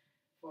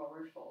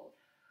 Forward fold.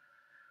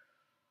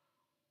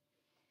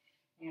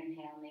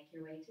 Inhale, make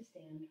your way to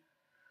stand.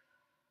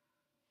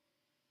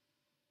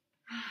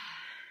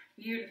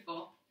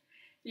 Beautiful.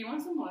 If you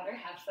want some water,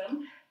 have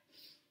some.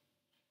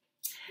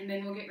 And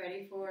then we'll get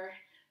ready for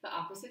the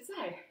opposite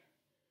side.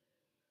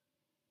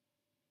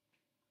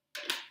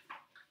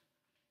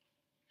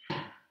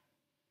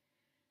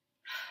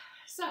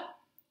 So,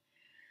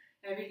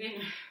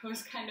 everything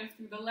was kind of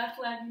through the left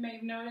leg, you may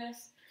have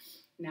noticed.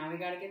 Now we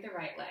got to get the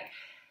right leg.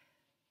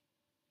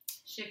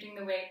 Shifting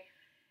the weight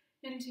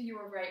into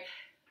your right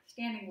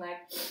standing leg,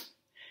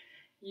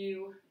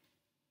 you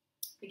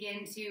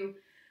begin to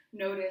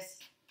notice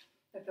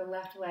that the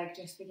left leg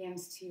just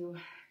begins to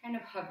kind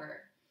of hover.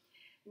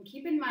 And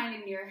keep in mind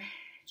in your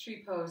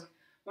tree pose,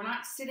 We're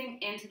not sitting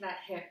into that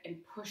hip and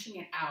pushing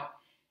it out.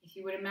 If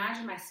you would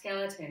imagine my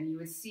skeleton, you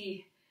would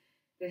see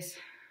this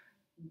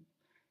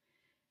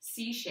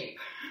C shape,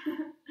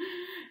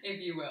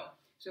 if you will.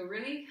 So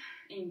really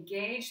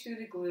engage through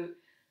the glute,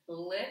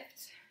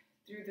 lift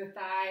through the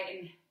thigh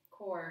and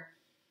core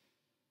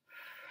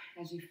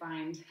as you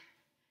find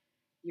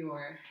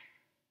your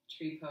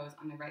tree pose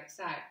on the right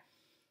side.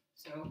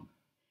 So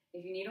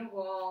if you need a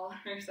wall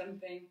or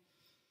something,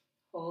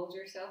 hold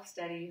yourself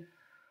steady.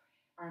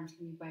 Arms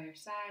can be by your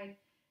side,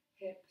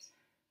 hips,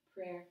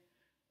 prayer,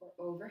 or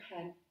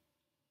overhead.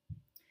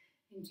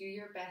 And do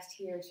your best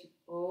here to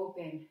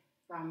open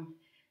from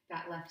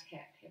that left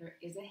hip. There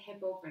is a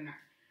hip opener.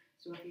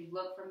 So if you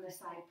look from the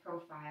side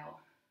profile,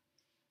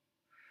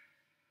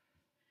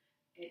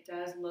 it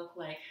does look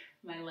like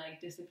my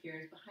leg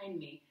disappears behind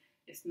me.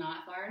 It's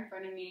not far in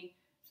front of me.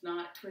 It's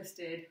not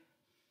twisted.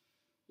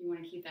 You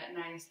want to keep that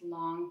nice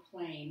long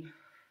plane.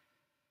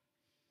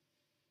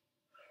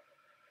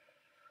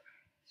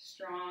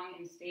 Strong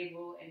and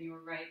stable in your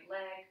right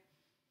leg.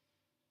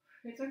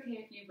 It's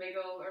okay if you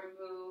wiggle or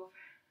move.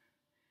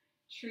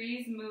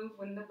 Trees move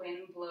when the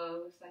wind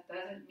blows. That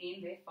doesn't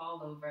mean they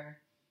fall over.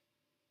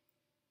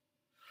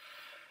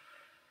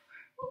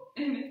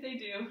 And if they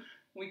do,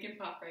 we can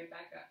pop right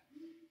back up.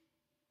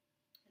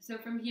 So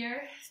from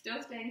here,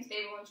 still staying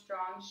stable and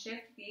strong,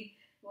 shift the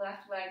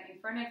left leg in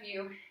front of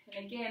you.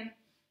 And again,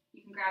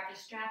 you can grab the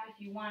strap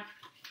if you want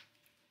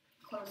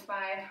close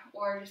by,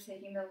 or just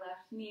taking the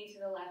left knee to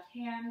the left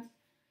hand.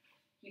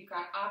 You've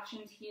got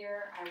options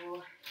here. I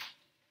will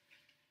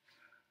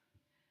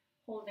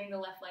holding the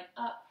left leg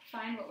up.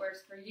 Find what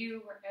works for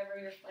you, wherever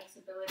your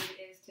flexibility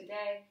is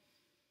today.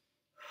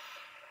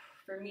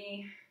 For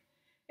me,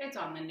 it's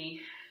on the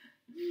knee.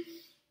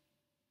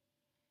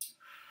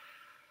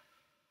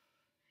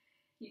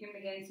 You can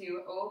begin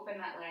to open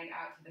that leg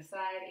out to the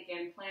side,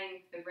 again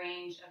playing the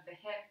range of the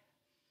hip.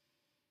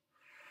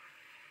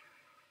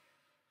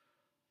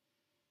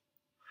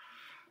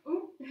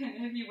 Ooh,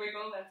 and if you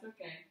wiggle, that's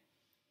okay.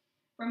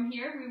 From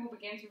here, we will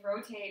begin to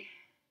rotate,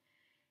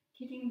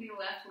 kicking the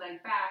left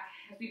leg back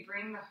as we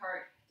bring the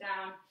heart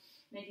down,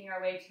 making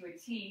our way to a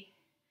T.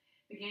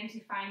 Begin to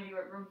find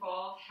your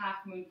revolved half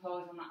moon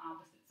pose on the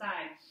opposite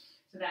side.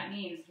 So that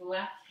means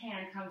left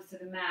hand comes to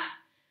the mat,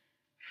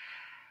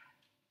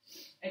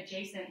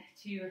 adjacent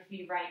to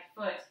the right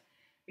foot.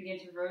 Begin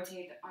to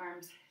rotate the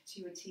arms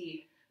to a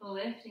T,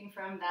 lifting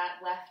from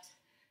that left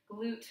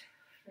glute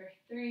for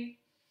 3,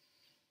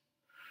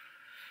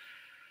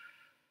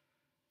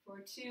 for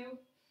 2,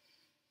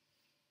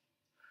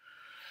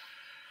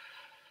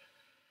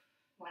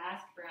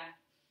 last breath.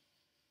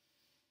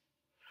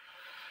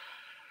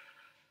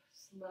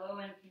 Slow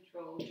and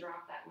controlled,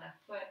 drop that left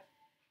foot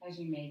as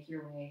you make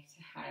your way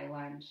to high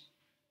lunge.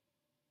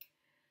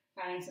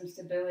 Finding some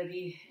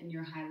stability in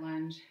your high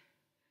lunge.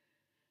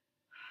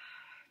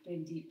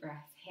 Big deep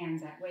breaths,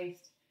 hands at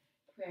waist,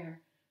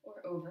 prayer,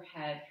 or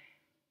overhead.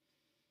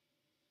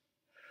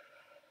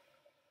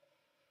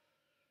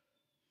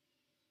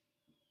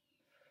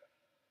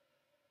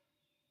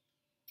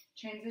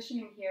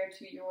 Transitioning here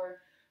to your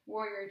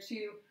warrior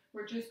 2,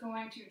 we're just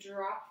going to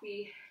drop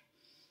the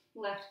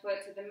left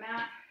foot to the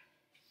mat.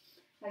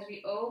 As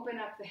we open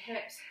up the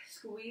hips,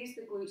 squeeze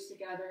the glutes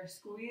together,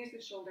 squeeze the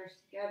shoulders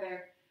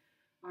together.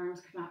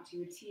 Arms come out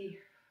to a T,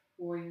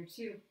 warrior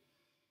 2.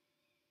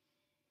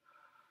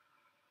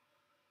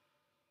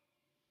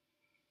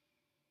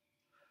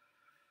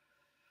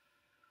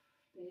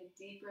 Big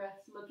deep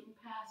breaths, looking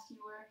past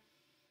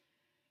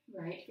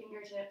your right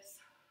fingertips.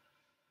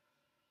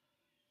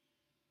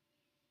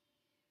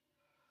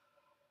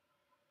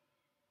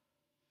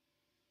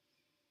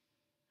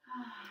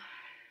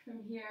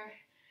 From here,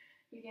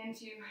 begin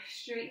to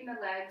straighten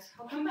the legs.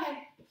 I'll come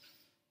by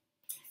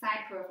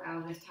side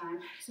profile this time.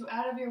 So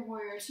out of your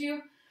warrior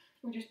 2,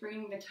 we're just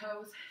bringing the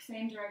toes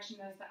same direction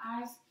as the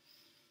eyes.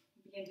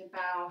 Begin to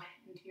bow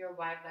into your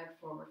wide leg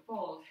forward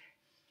fold.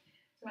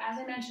 So as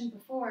I mentioned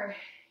before,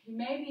 you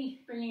may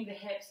be bringing the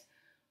hips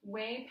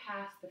way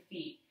past the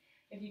feet.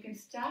 If you can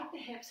stack the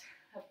hips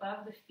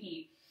above the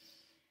feet,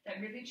 that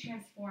really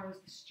transforms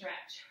the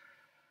stretch.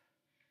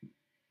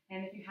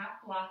 And if you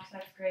have blocks,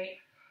 that's great.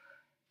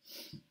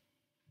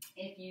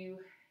 If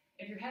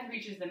your head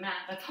reaches the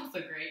mat, that's also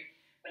great.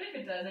 But if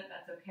it doesn't,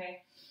 that's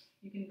okay.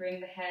 You can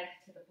bring the head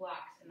to the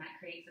blocks, and that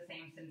creates the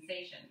same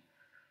sensation.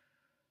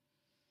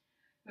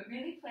 But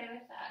really play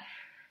with that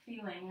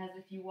feeling as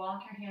if you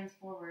walk your hands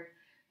forward,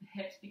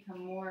 the hips become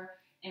more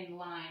in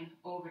line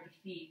over the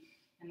feet,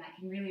 and that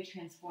can really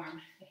transform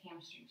the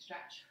hamstring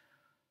stretch.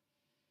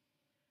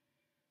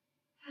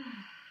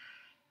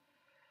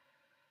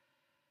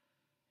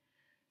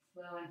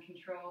 Slow and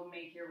controlled,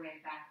 make your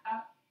way back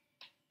up.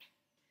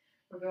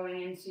 We're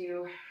going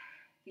into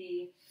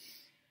the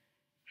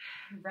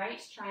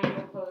right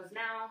triangle pose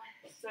now.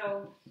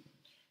 So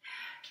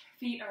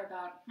feet are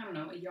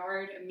about, a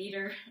yard, a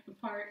meter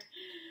apart.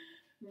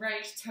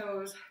 Right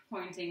toes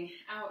pointing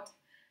out,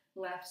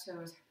 left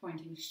toes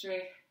pointing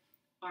straight,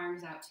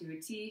 arms out to a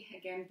T.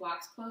 Again,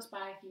 blocks close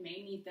by if you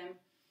may need them.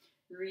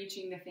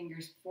 reaching the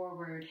fingers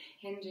forward,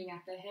 hinging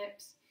at the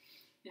hips,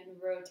 and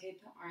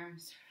rotate the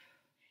arms.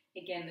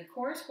 Again, the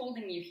core is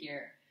holding you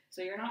here,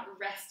 so you're not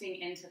resting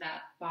into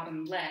that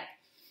bottom leg.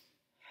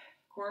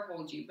 Core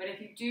holds you, but if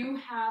you do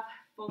have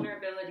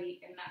vulnerability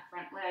in that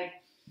front leg,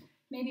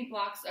 maybe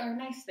blocks are a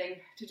nice thing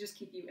to just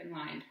keep you in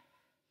line.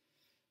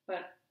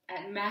 But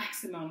at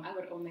maximum, I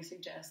would only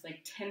suggest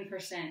like 10%,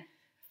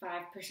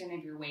 5%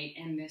 of your weight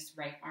in this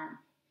right arm.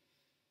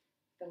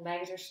 The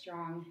legs are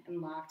strong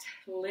and locked,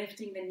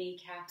 lifting the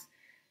kneecaps,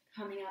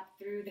 coming up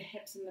through the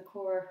hips and the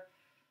core.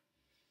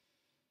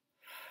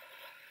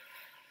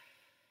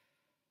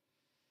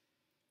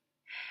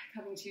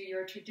 Coming to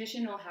your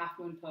traditional half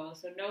moon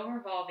pose, so no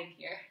revolving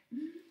here.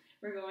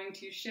 We're going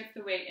to shift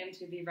the weight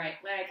into the right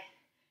leg.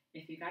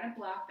 If you got a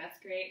block, that's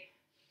great.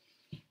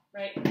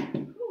 Right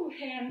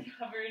hand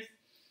hovers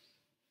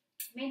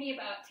maybe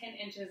about 10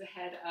 inches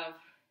ahead of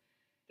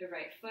the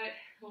right foot,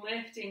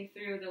 lifting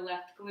through the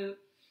left glute,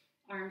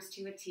 arms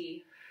to a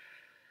T.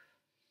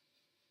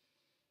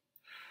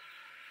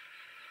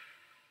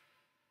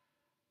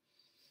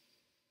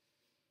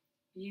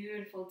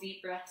 Beautiful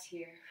deep breaths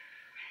here.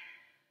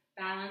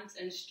 Balance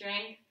and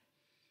strength.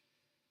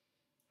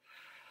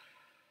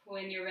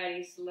 When you're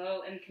ready,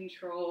 slow and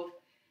controlled,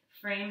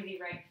 frame the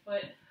right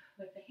foot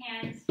with the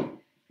hands.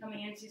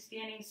 Coming into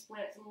standing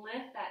splits,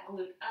 lift that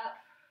glute up.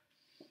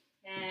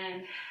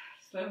 And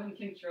slow and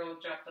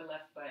controlled, drop the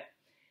left foot.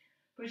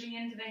 Pushing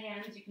into the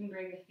hands, you can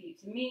bring the feet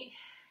to meet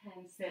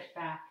and sit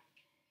back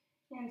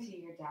into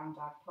your down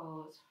dog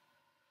pose.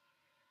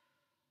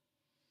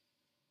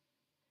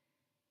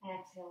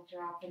 Exhale,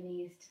 drop the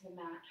knees to the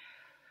mat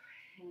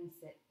and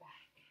sit back.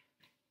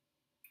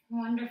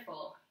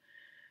 Wonderful.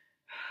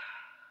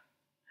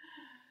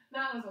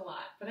 That was a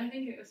lot, but I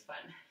think it was fun,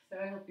 so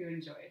I hope you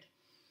enjoyed.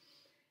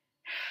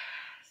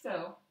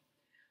 So,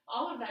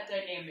 all of that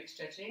dynamic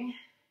stretching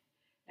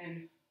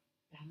and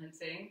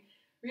balancing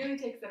really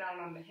takes it out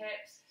on the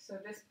hips. So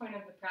this point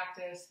of the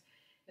practice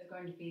is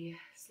going to be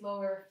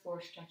slower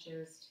floor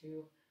stretches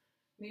to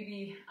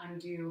maybe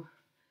undo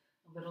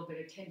a little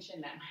bit of tension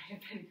that might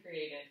have been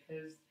created,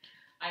 because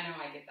I know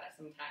I get that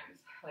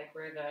sometimes, like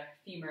where the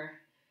femur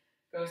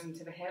goes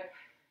into the hip,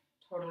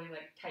 totally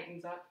like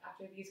tightens up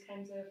after these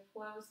kinds of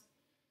flows.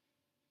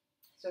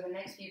 So the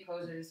next few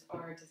poses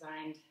are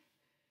designed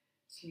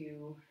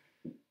to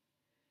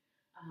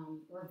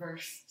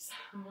reverse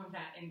some of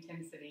that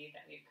intensity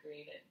that we've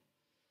created.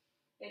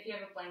 If you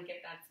have a blanket,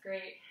 that's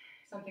great.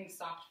 Something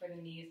soft for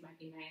the knees might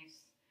be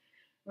nice.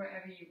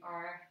 Wherever you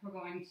are, we're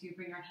going to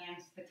bring our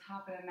hands to the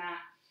top of the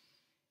mat,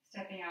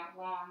 stepping out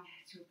long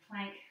to a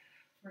plank.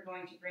 We're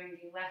going to bring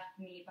the left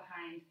knee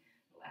behind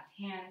the left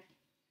hand,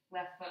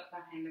 left foot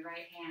behind the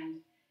right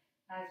hand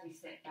as we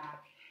sit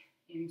back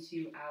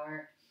into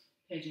our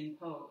pigeon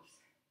pose.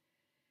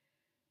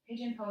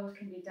 Pigeon pose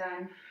can be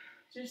done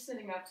just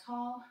sitting up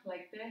tall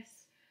like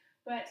this,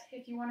 but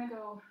if you want to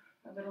go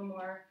a little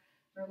more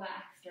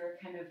relaxed or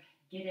kind of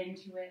get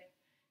into it,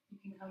 you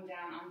can come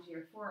down onto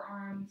your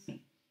forearms,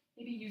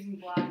 maybe using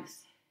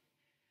blocks.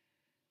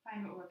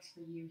 Find what works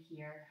for you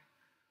here.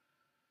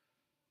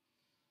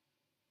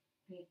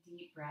 Big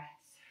deep breaths.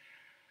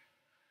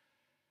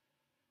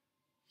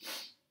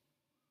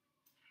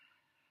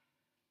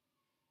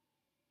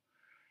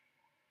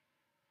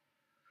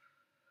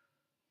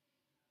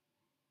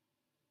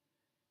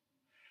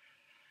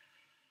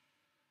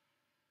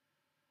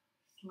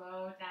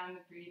 Slow down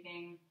the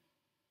breathing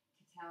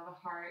to tell the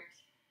heart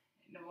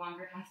it no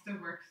longer has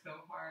to work so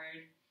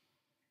hard.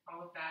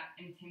 All of that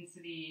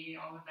intensity,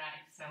 all of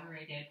that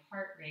accelerated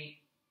heart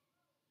rate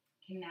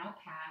can now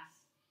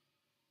pass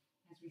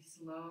as we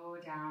slow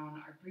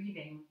down our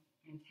breathing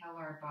and tell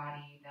our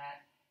body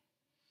that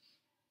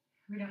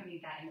we don't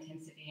need that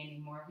intensity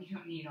anymore. We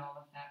don't need all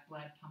of that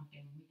blood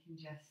pumping. We can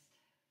just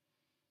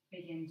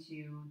begin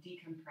to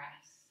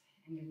decompress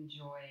and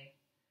enjoy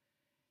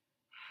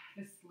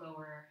the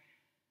slower,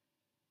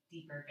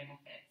 deeper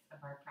benefits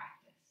of our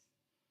practice.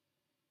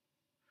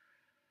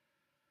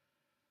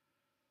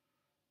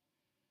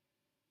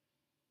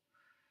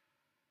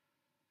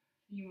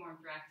 A few more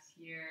breaths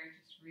here,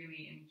 just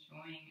really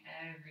enjoying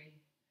every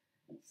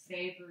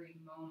savory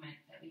moment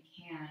that we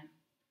can.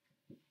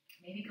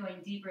 Maybe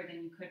going deeper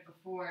than you could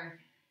before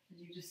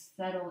as you just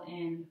settle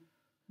in,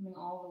 coming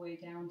all the way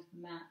down to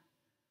the mat.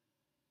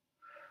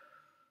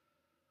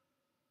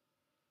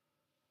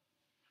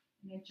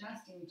 And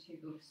adjusting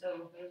too,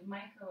 so those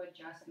micro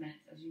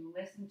adjustments as you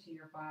listen to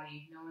your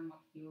body, knowing what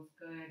feels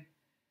good,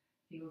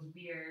 feels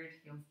weird,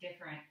 feels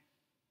different.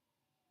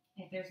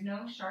 If there's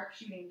no sharp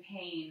shooting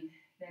pain,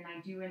 then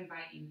I do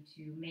invite you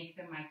to make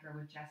the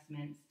micro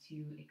adjustments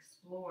to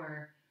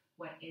explore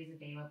what is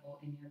available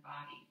in your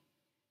body.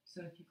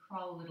 So if you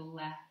crawl a little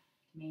left,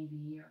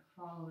 maybe, or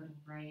crawl a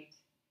little right,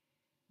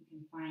 you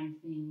can find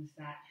things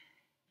that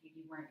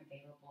maybe weren't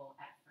available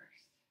at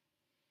first.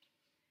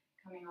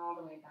 Coming all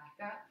the way back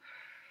up,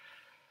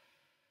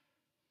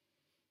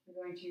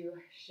 we're going to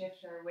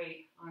shift our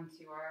weight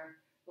onto our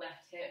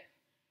left hip,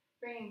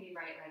 bringing the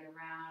right leg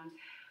around,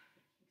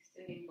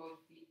 extending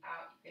both feet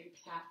out. You can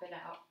tap it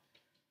out.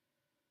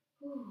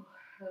 Whew,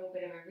 a little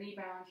bit of a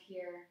rebound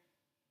here.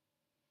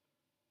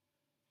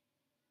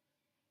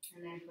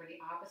 And then for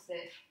the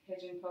opposite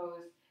pigeon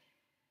pose,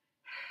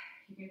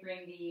 you can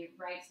bring the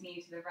right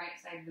knee to the right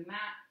side of the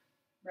mat,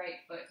 right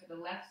foot to the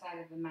left side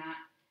of the mat,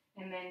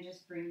 and then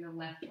just bring the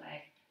left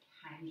leg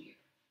behind you.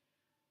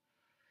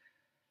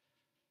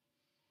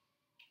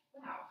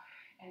 Wow,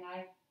 and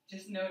I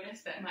just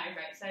noticed that my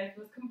right side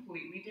was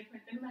completely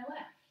different than my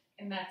left,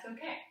 and that's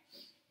okay.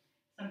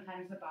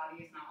 Sometimes the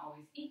body is not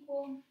always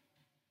equal,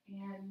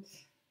 and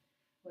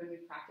when we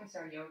practice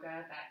our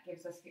yoga, that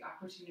gives us the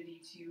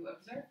opportunity to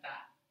observe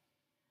that.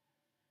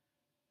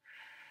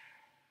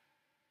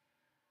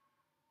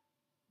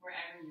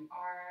 Wherever you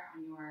are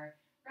on your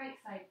right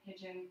side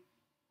pigeon,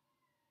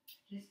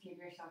 just give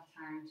yourself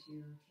time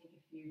to take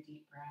a few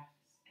deep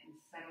breaths and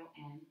settle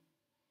in.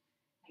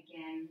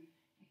 Again,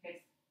 if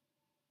it's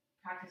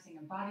practicing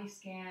a body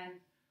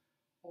scan,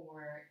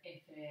 or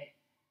if it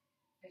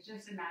is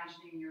just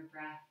imagining your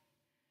breath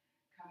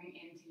coming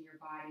into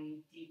your body,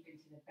 deep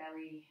into the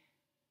belly,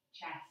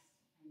 chest,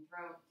 and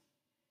throat,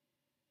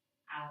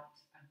 out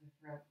of the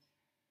throat,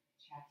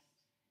 chest,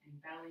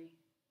 and belly.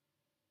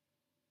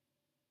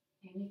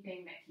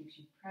 Anything that keeps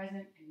you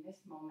present in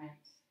this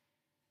moment,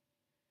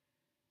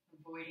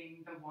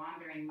 avoiding the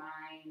wandering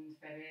mind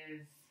that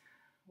is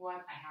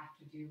what I have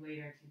to do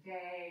later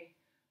today,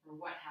 or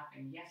what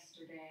happened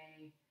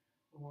yesterday,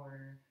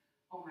 or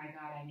oh my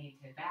God, I need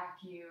to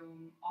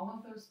vacuum. All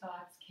of those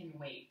thoughts can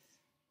wait.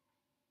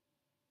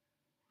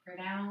 For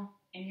now,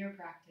 in your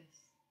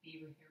practice,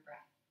 be with your breath.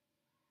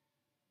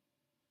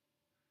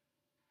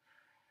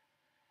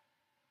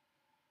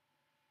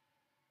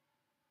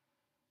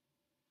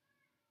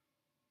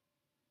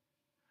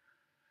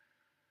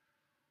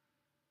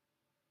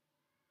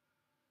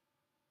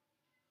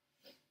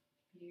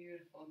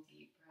 Beautiful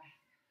deep breath.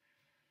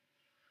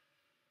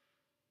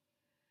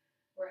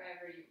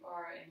 Wherever you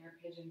are in your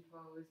pigeon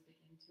pose,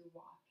 begin to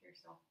walk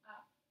yourself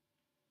up.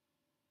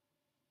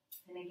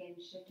 And again,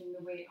 shifting the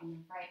weight on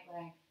the right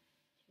leg,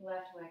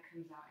 left leg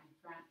comes out in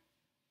front.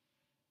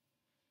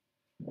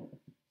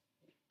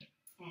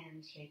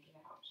 And shake it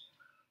out.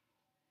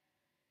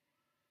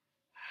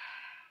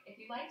 If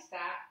you liked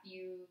that,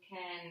 you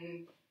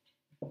can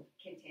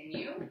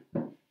continue.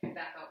 If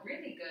that felt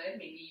really good,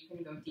 maybe you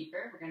can go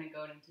deeper. We're going to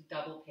go into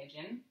double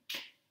pigeon.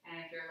 And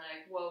if you're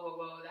like, whoa, whoa,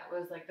 whoa, that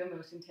was like the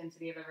most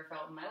intensity I've ever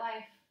felt in my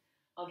life,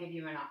 I'll give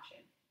you an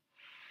option.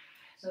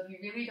 So if you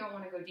really don't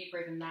want to go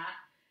deeper than that,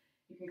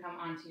 you can come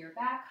onto your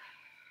back,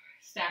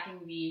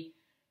 stacking the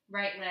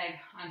right leg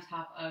on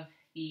top of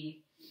the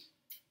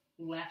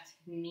left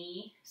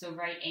knee. So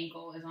right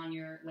ankle is on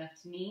your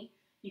left knee.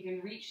 You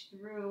can reach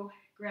through,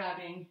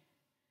 grabbing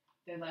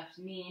the left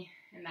knee,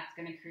 and that's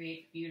going to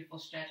create a beautiful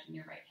stretch in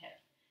your right hip.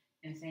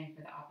 And same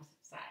for the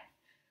opposite side.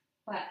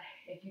 But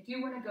if you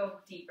do want to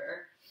go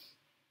deeper,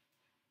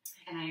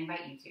 and I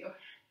invite you to,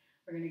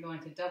 we're going to go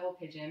into double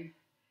pigeon,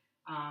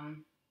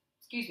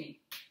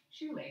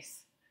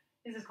 shoelace.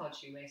 This is called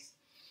shoelace.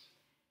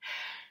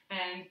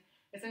 And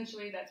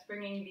essentially that's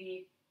bringing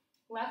the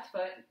left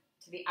foot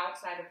to the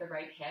outside of the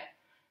right hip,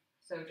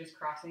 so just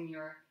crossing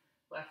your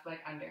left leg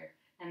under,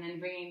 and then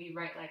bringing the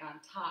right leg on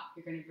top.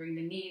 You're going to bring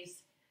the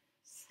knees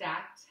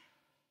stacked,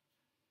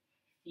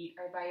 feet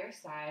are by your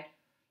side,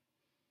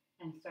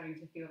 and starting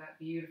to feel that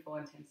beautiful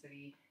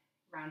intensity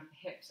around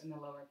the hips and the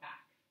lower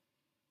back.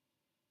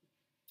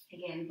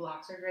 Again,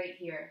 blocks are great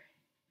here,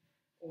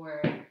 or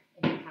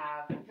if you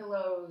have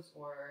pillows,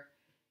 or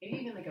maybe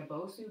even like a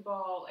Bosu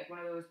ball, like one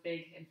of those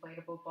big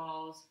inflatable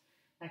balls,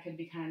 that could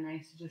be kind of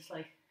nice to just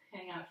like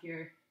hang out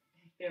here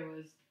if there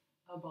was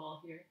a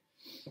ball here.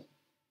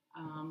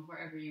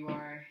 Wherever you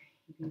are,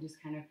 you can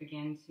just kind of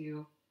begin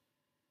to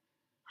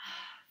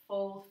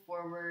fold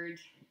forward.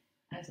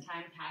 As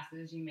time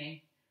passes, you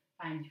may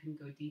find you can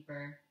go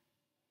deeper.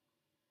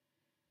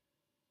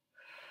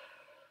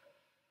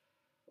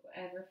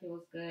 Whatever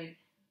feels good.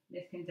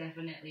 This can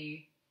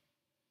definitely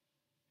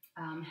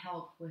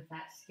help with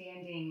that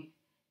standing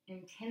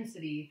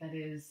intensity that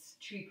is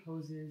tree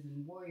poses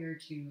and warrior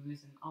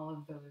twos and all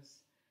of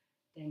those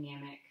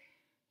dynamic.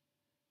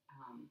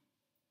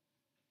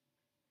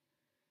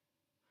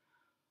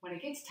 When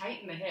it gets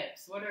tight in the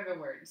hips, what are the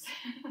words?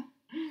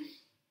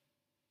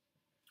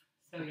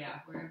 So yeah,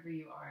 wherever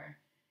you are,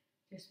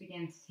 just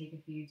begin to take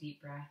a few deep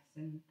breaths,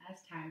 and as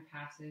time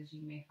passes,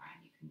 you may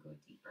find you can go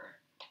deeper.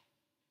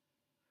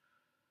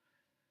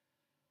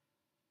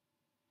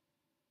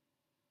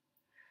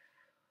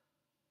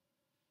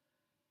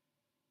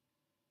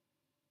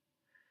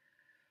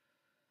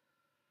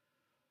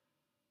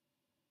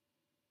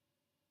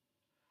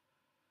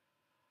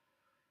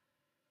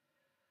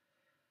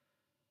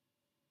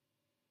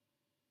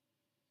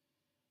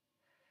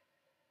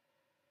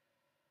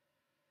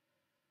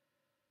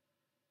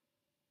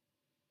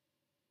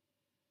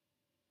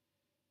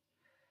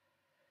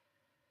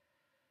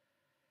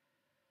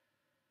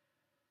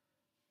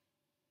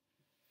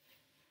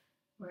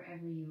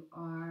 Wherever you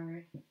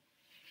are,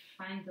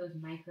 find those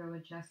micro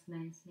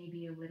adjustments,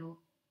 maybe a little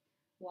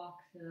walk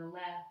to the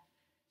left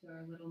or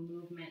a little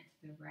movement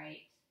to the right.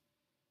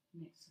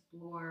 And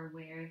explore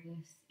where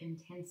this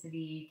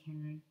intensity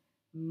can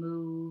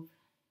move,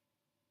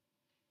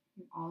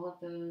 and all of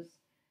those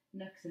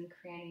nooks and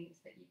crannies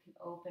that you can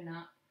open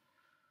up.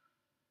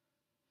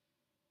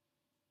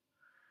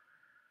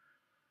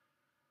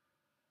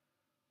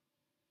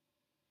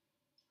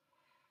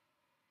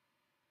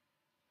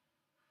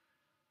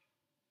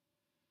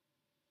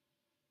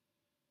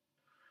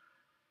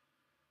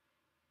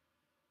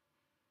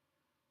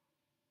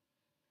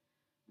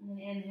 And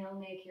inhale,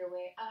 make your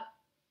way up.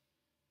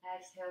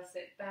 Exhale,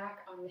 sit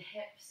back on the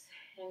hips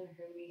and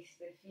release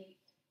the feet.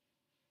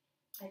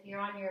 If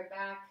you're on your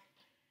back,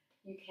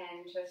 you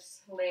can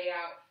just lay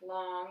out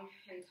long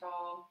and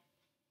tall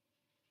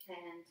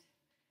and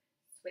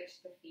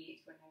switch the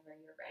feet whenever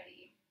you're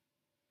ready.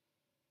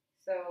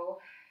 So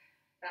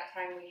that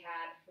time we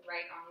had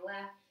right on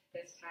left.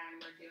 This time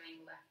we're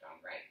doing left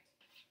on right.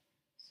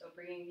 So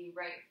bringing the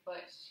right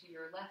foot to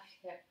your left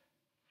hip,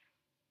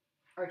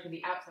 or to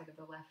the outside of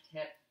the left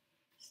hip,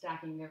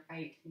 stacking the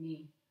right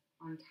knee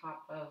on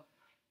top of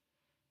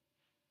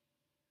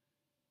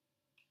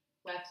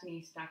left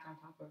knee stacked on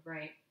top of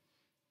right,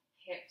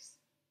 hips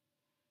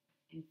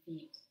and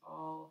feet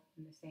all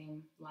in the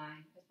same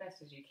line as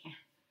best as you can.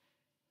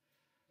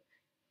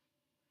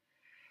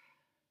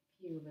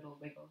 A few little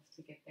wiggles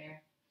to get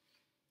there.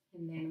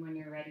 And then when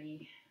you're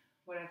ready,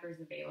 whatever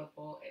is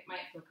available, it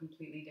might feel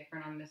completely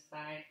different on this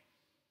side.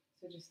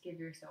 So just give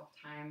yourself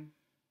time.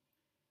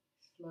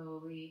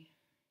 Slowly,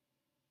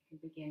 you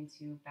can begin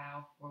to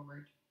bow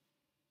forward.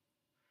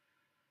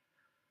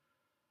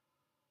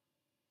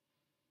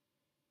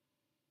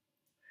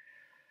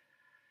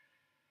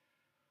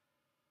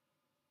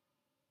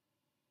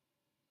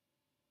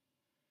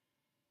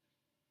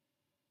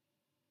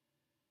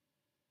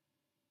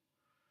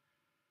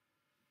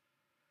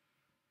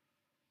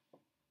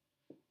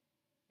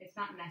 It's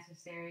not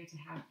necessary to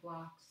have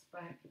blocks,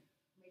 but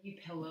maybe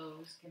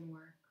pillows can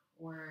work.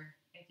 Or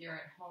if you're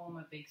at home,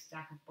 a big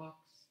stack of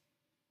books.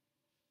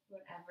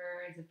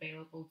 Whatever is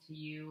available to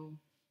you.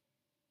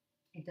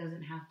 It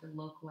doesn't have to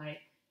look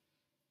like,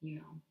 the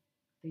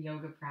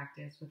yoga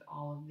practice with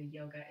all of the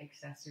yoga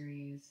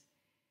accessories.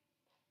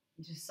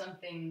 Just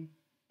something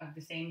of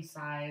the same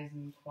size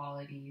and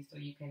quality so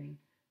you can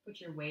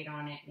put your weight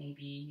on it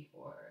maybe,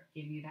 or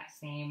give you that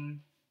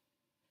same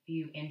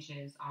few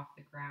inches off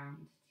the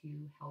ground to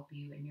help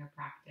you in your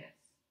practice.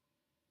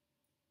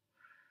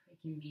 It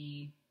can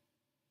be,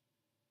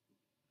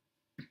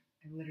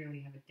 I literally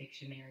have a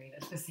dictionary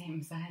that's the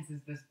same size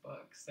as this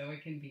book, so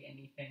it can be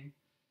anything,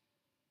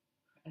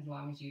 as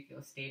long as you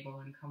feel stable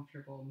and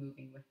comfortable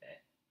moving with it.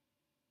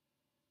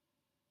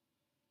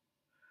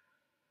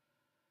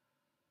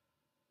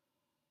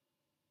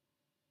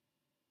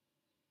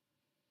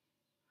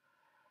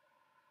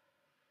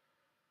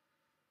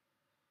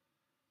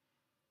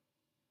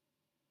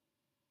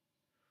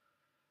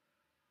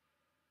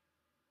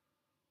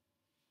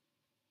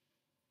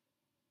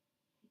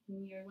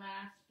 Taking your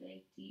last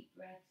big deep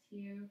breaths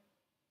here.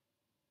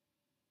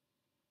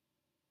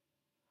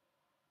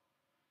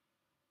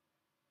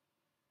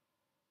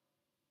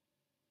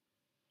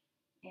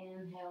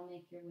 Inhale,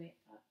 make your way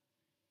up.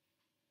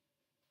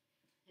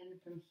 And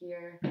from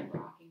here,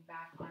 rocking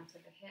back onto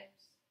the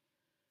hips.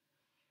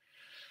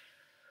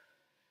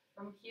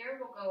 From here,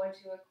 we'll go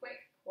into a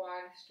quick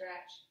quad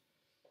stretch.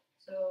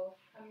 So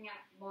coming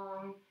out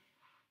long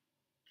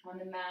on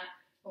the mat,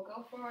 we'll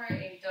go for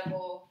a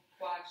double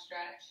quad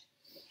stretch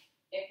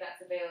if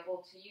that's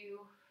available to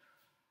you.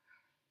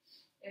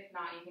 If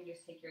not, you can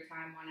just take your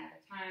time one at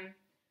a time.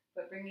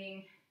 But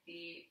bringing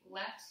the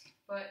left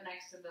foot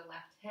next to the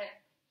left hip,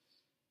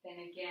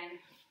 then again,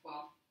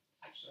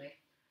 actually,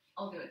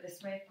 I'll do it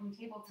this way. From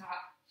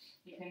tabletop,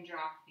 you can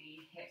drop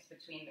the hips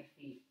between the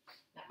feet.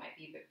 That might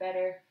be a bit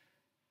better.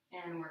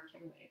 And work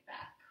your way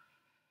back.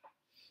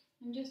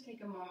 And just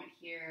take a moment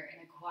here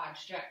in a quad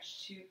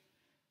stretch to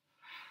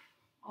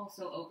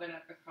also open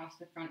up across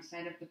the front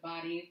side of the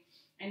body.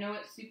 I know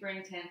it's super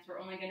intense. We're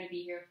only going to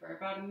be here for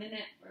about a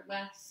minute or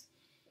less.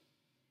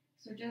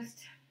 So just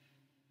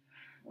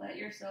let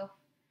yourself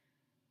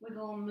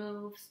wiggle,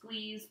 move,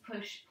 squeeze,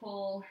 push,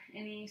 pull,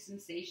 any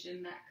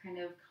sensation that kind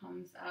of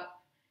comes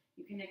up.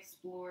 You can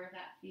explore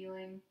that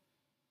feeling.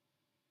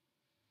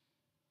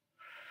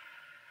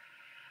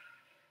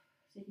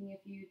 Taking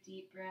a few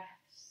deep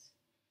breaths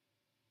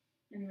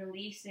and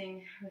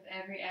releasing with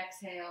every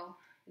exhale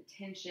the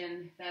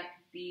tension that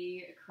could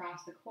be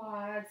across the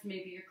quads,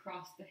 maybe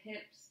across the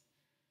hips,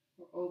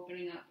 or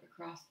opening up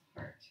across the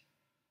heart.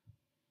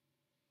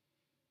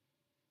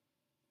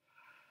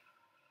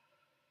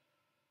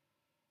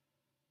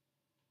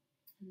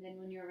 And then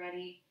when you're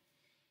ready,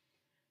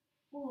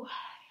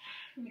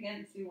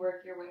 begin to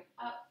work your way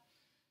up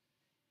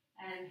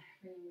and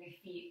bringing the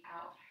feet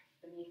out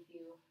beneath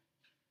you.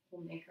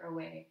 We'll make our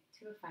way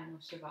to a final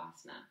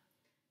Shavasana.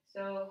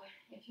 So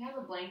if you have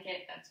a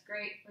blanket, that's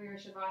great for your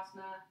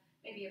Shavasana,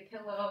 maybe a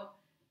pillow,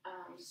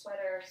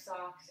 sweater,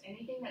 socks,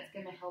 anything that's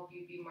going to help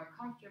you be more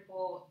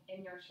comfortable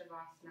in your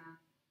Shavasana.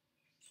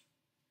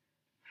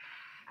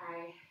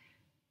 I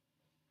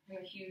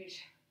have a huge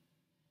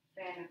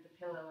fan of the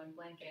pillow and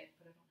blanket,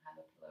 but I don't have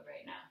a pillow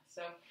right now.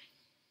 So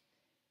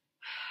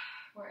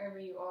wherever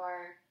you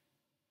are,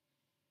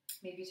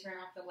 maybe turn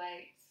off the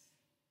lights,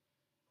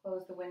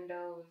 close the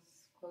windows,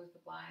 close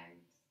the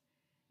blinds,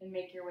 and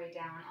make your way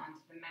down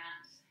onto the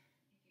mat.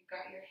 If you've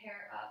got your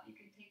hair up, you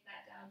can take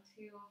that down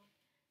too.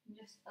 And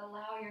just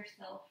allow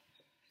yourself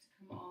to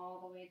come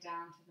all the way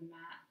down to the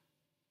mat.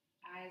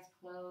 Eyes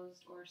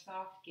closed or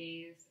soft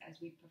gaze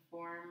as we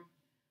perform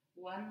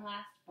one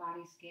last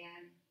body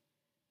scan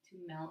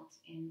to melt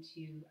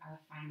into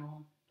our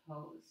final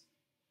pose.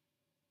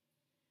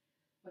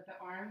 With the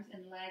arms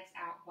and legs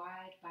out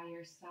wide by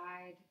your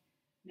side,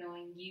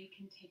 knowing you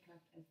can take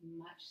up as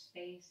much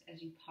space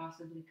as you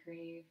possibly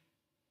crave.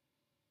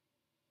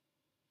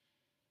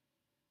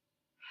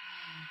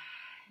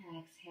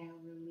 Exhale,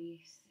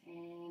 release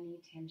any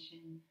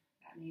tension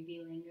that may be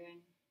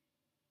lingering.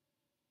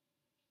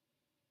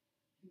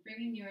 And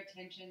bringing your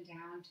attention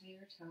down to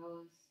your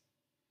toes,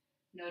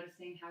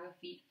 noticing how the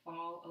feet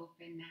fall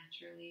open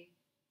naturally,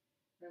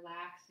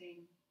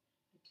 relaxing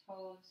the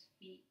toes,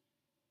 feet.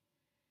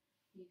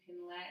 You can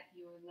let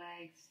your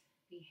legs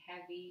be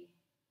heavy,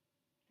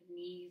 the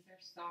knees are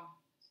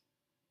soft,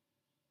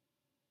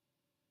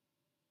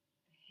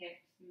 the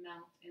hips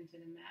melt into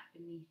the mat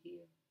beneath you.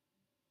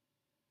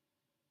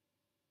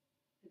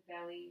 The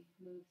belly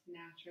moves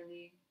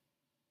naturally,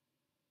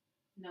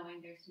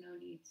 knowing there's no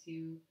need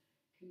to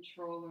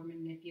control or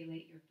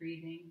manipulate your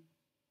breathing.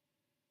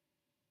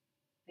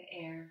 The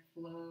air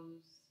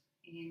flows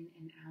in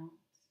and out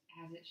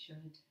as it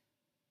should,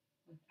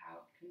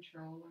 without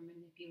control or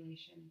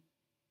manipulation.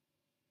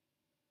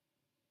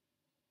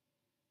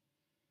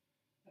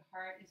 The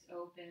heart is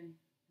open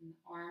and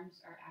the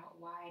arms are out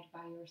wide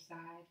by your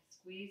side,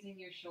 squeezing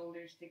your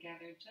shoulders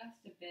together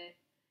just a bit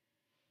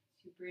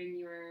to bring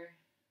your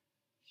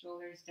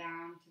shoulders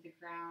down to the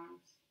ground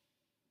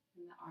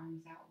and the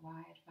arms out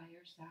wide by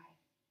your side.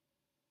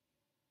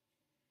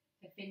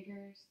 The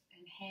fingers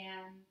and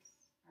hands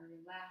are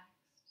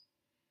relaxed,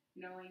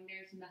 knowing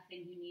there's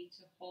nothing you need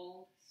to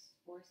hold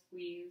or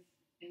squeeze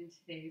in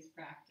today's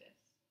practice.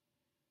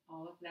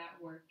 All of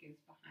that work is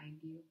behind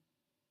you.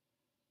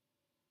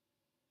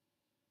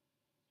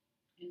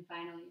 And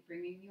finally,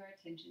 bringing your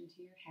attention to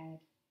your head,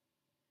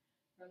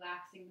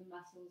 relaxing the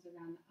muscles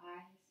around the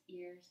eyes,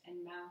 ears,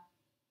 and mouth.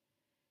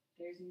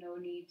 There's no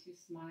need to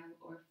smile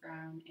or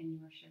frown in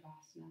your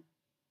Shavasana.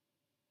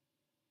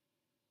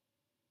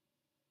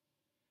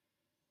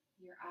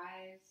 Your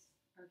eyes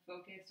are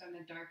focused on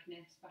the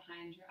darkness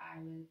behind your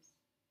eyelids,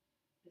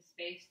 the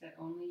space that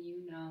only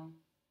you know,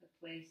 the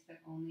place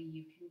that only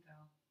you can go.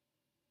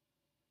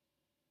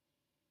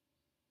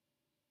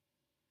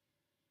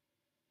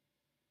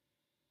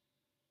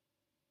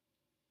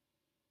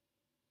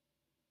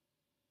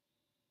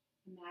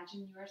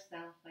 Imagine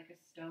yourself like a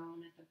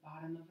stone at the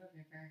bottom of a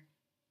river,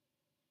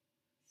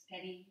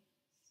 steady,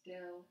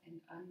 still,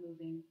 and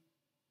unmoving.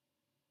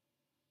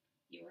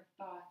 Your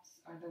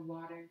thoughts are the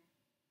water,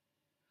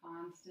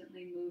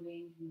 constantly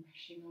moving and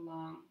rushing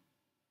along.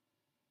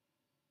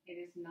 It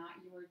is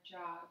not your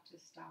job to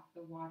stop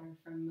the water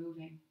from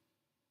moving.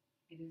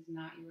 It is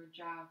not your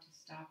job to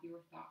stop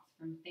your thoughts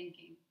from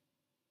thinking.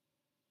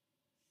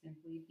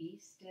 Simply be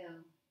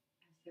still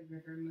as the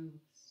river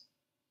moves.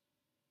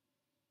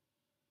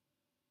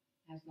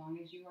 As long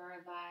as you are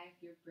alive,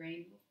 your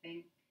brain will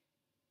think,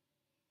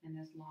 and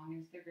as long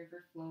as the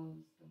river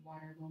flows, the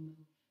water will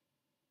move.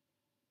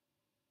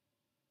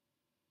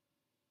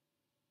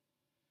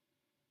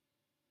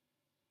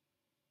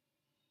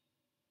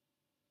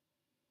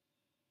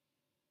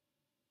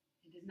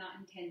 It is not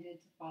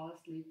intended to fall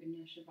asleep in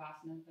your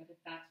Shavasana, but if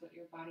that's what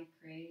your body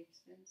craves,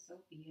 then so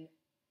be it.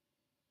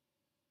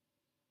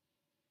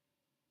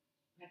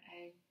 But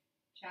I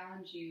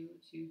challenge you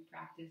to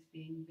practice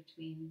being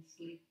between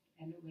sleep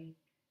and awake.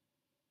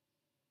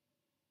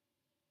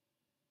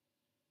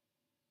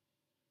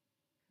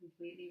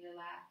 Completely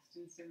relaxed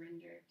and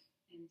surrendered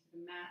into the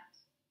mat.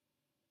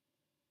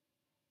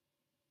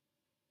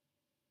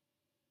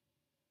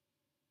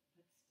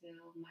 But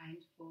still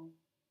mindful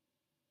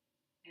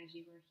as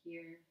you are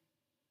here,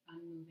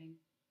 unmoving.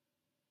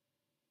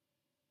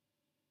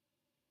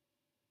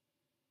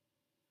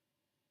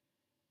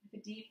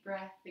 With a deep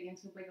breath, begin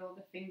to wiggle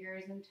the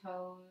fingers and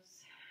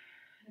toes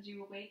as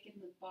you awaken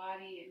the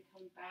body and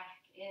come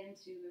back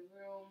into the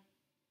room.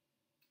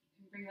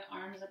 You can bring the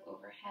arms up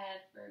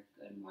overhead for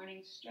a good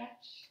morning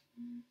stretch.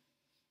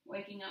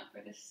 Waking up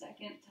for the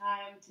second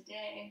time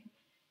today,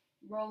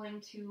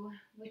 rolling to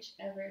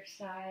whichever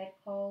side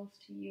calls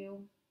to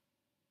you.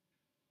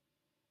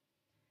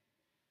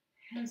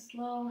 And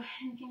slow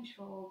and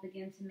controlled,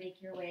 begin to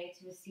make your way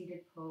to a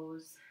seated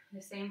pose,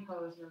 the same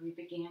pose where we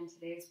began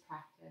today's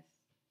practice.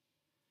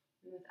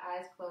 And with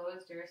eyes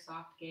closed or a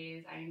soft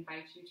gaze, I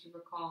invite you to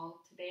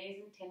recall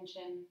today's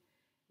intention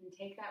and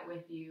take that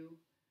with you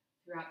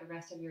throughout the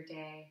rest of your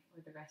day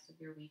or the rest of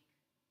your week.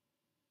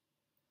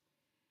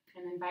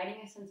 And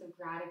inviting a sense of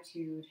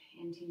gratitude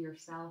into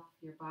yourself,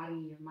 your body,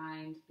 your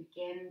mind.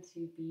 Begin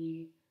to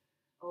be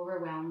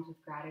overwhelmed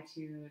with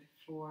gratitude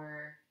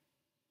for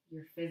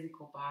your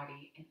physical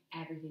body and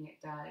everything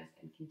it does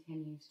and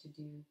continues to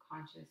do,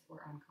 conscious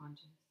or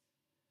unconscious.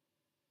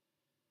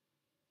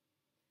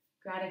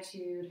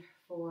 Gratitude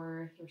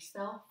for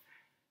yourself,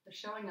 for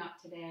showing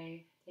up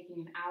today, taking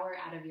an hour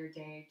out of your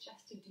day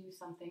just to do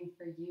something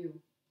for you.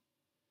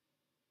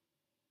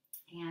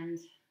 And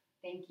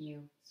thank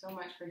you so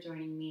much for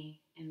joining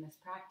me in this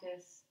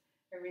practice.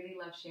 I really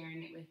love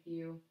sharing it with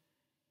you.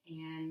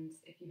 And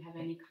if you have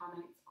any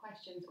comments,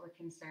 questions, or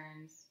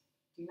concerns,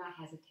 do not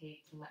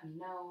hesitate to let me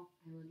know.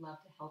 I would love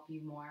to help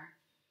you more.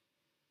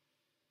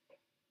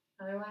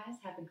 Otherwise,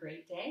 have a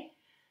great day.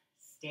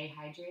 Stay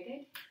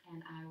hydrated,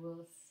 and I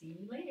will see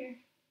you later.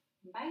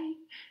 Bye.